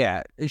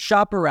 Yeah,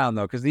 shop around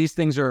though, because these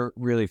things are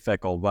really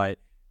fickle. But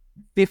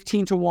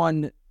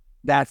 15-1,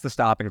 that's the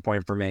stopping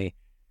point for me.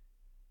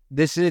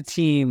 This is a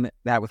team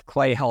that with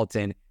Clay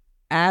Helton,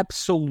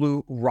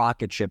 absolute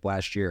rocket ship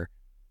last year,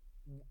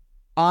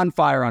 on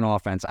fire on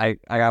offense. I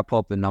gotta pull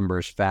up the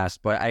numbers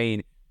fast, but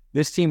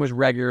this team was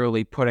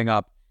regularly putting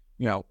up,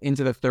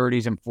 into the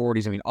 30s and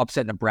 40s.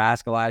 Upset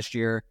Nebraska last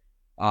year.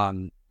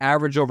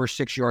 Average over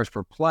 6 yards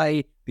per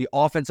play. The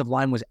offensive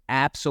line was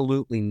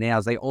absolutely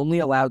nails. They only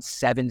allowed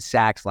 7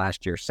 sacks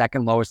last year,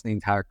 second lowest in the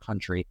entire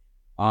country.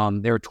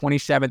 They were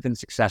 27th in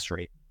success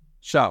rate.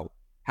 So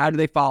how do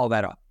they follow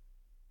that up?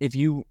 If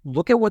you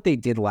look at what they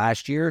did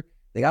last year,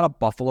 they got a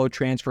Buffalo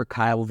transfer,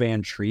 Kyle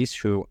Van Treese,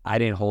 who I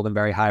didn't hold in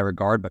very high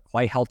regard, but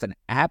Clay Helton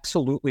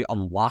absolutely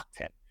unlocked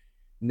him.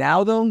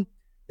 Now, though,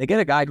 they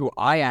get a guy who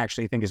I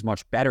actually think is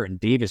much better in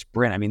Davis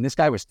Brin. This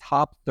guy was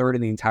top 3rd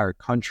in the entire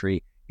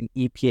country in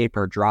EPA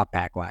per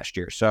dropback last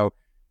year. So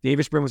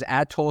Davis Brin was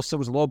at Tulsa,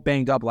 was a little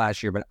banged up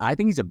last year, but I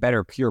think he's a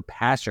better pure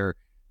passer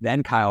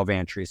than Kyle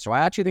Van Treese. So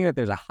I actually think that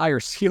there's a higher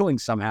ceiling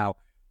somehow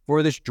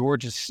for this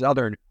Georgia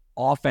Southern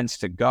offense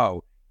to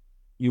go.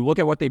 You look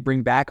at what they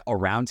bring back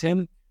around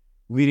him.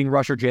 Leading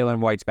rusher Jalen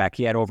White's back.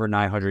 He had over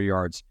 900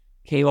 yards.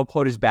 Caleb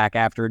Hood is back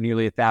after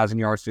nearly 1,000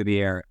 yards through the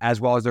air,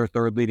 as well as their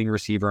 3rd leading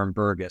receiver in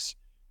Burgess.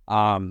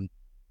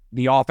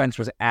 The offense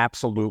was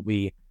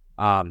absolutely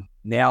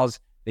nails.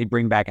 They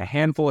bring back a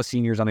handful of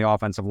seniors on the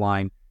offensive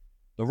line.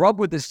 The rub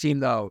with this team,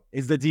 though,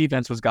 is the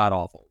defense was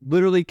god-awful.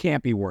 Literally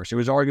can't be worse. It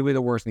was arguably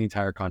the worst in the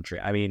entire country.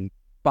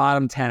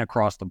 Bottom 10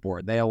 across the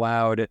board. They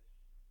allowed,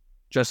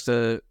 just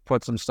to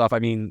put some stuff,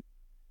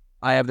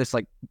 I have this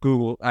I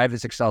have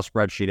this Excel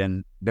spreadsheet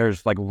and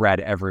there's red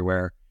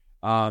everywhere.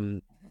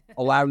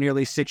 Allowed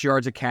nearly 6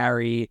 yards a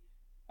carry,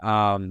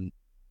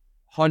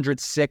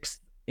 106th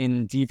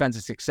in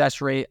defensive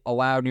success rate,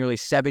 allowed nearly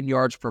 7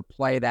 yards per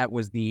play. That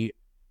was the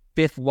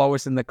 5th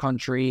lowest in the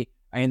country.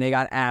 They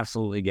got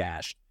absolutely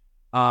gashed.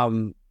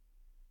 So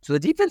the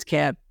defense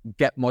can't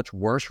get much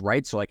worse,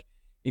 right? So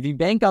if you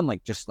bank on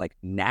just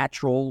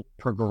natural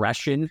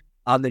progression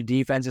on the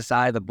defensive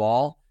side of the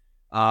ball,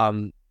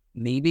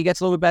 maybe it gets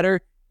a little bit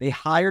better. They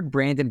hired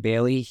Brandon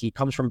Bailey. He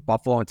comes from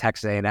Buffalo and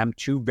Texas A&M,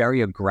 2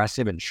 very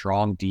aggressive and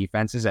strong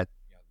defenses at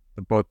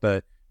both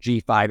the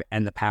G5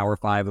 and the Power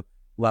 5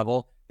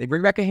 level. They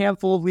bring back a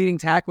handful of leading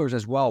tacklers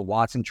as well.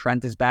 Watson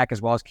Trent is back,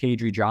 as well as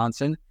Kadri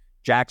Jackson.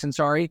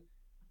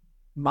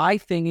 My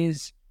thing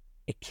is,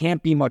 it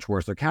can't be much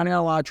worse. They're counting on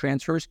a lot of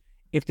transfers.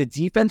 If the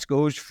defense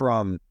goes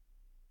from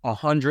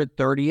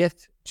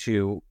 130th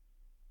to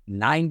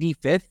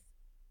 95th.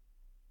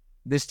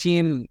 This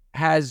team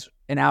has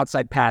an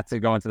outside path to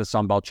go into the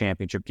Sun Belt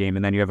championship game,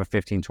 and then you have a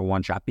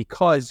 15-1 shot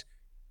because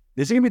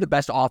this is going to be the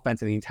best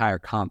offense in the entire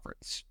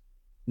conference.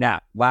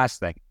 Now, last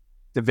thing,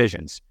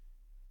 divisions.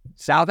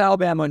 South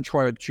Alabama and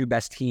Troy are the two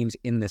best teams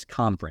in this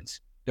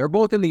conference. They're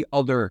both in the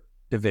other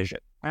division.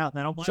 Wow,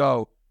 they don't play.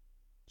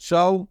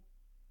 So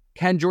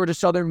can Georgia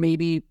Southern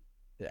maybe,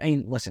 I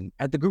mean, listen,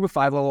 at the group of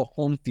 5 level,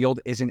 home field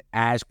isn't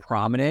as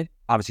prominent.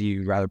 Obviously,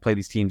 you'd rather play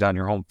these teams on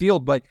your home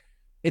field, but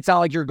it's not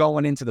like you're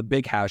going into the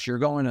big house. You're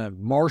going to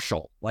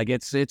Marshall. Like,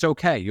 it's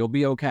okay. You'll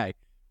be okay.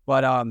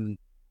 But,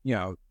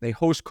 they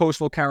host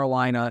Coastal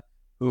Carolina,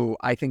 who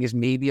I think is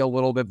maybe a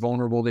little bit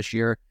vulnerable this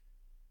year.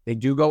 They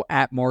do go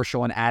at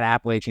Marshall and at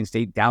Appalachian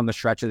State down the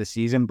stretch of the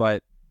season,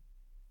 but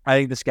I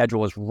think the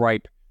schedule is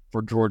ripe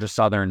for Georgia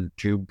Southern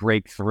to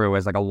break through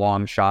as like a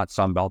long shot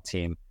Sun Belt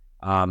team.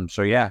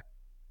 Georgia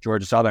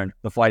Southern,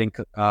 the Fighting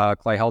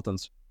Clay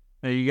Heltons.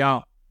 There you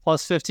go.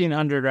 Plus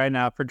 1,500 right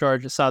now for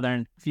Georgia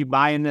Southern. If you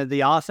buy into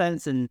the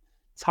offense, and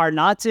it's hard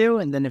not to,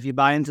 and then if you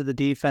buy into the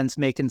defense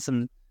making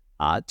some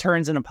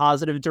turns in a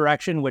positive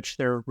direction, which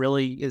there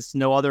really is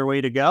no other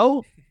way to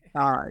go,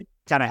 kind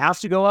of have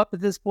to go up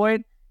at this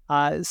point.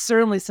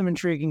 Certainly some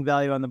intriguing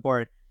value on the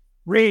board.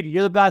 Reed,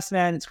 you're the best,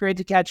 man. It's great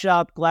to catch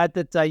up. Glad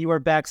that you are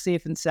back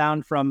safe and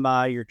sound from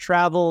your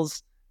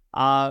travels.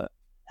 Have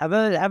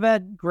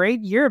a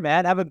great year,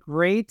 man. Have a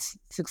great,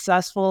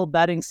 successful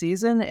betting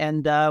season,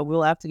 and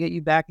we'll have to get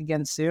you back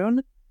again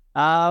soon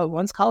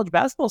once college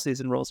basketball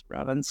season rolls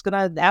around. And it's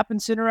going to happen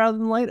sooner rather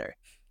than later.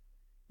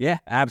 Yeah,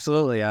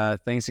 absolutely.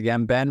 Thanks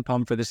again, Ben.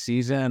 Pumped for this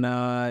season.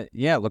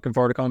 Looking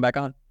forward to coming back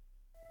on.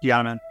 You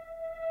got it, man.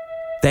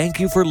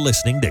 Thank you for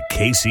listening to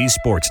KC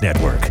Sports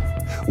Network.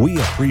 We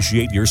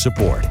appreciate your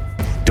support.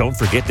 Don't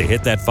forget to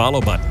hit that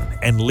follow button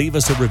and leave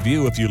us a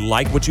review if you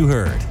like what you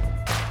heard.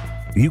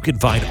 You can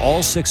find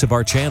all 6 of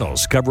our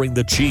channels covering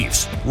the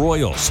Chiefs,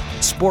 Royals,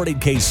 Sporting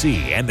KC,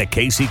 and the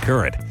KC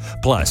Current,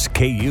 plus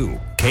KU,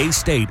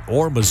 K-State,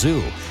 or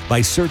Mizzou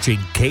by searching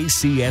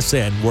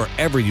KCSN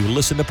wherever you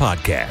listen to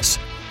podcasts.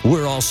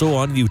 We're also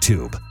on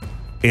YouTube.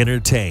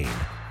 Entertain,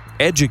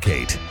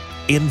 educate,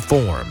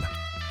 inform.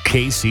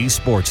 KC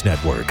Sports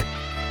Network.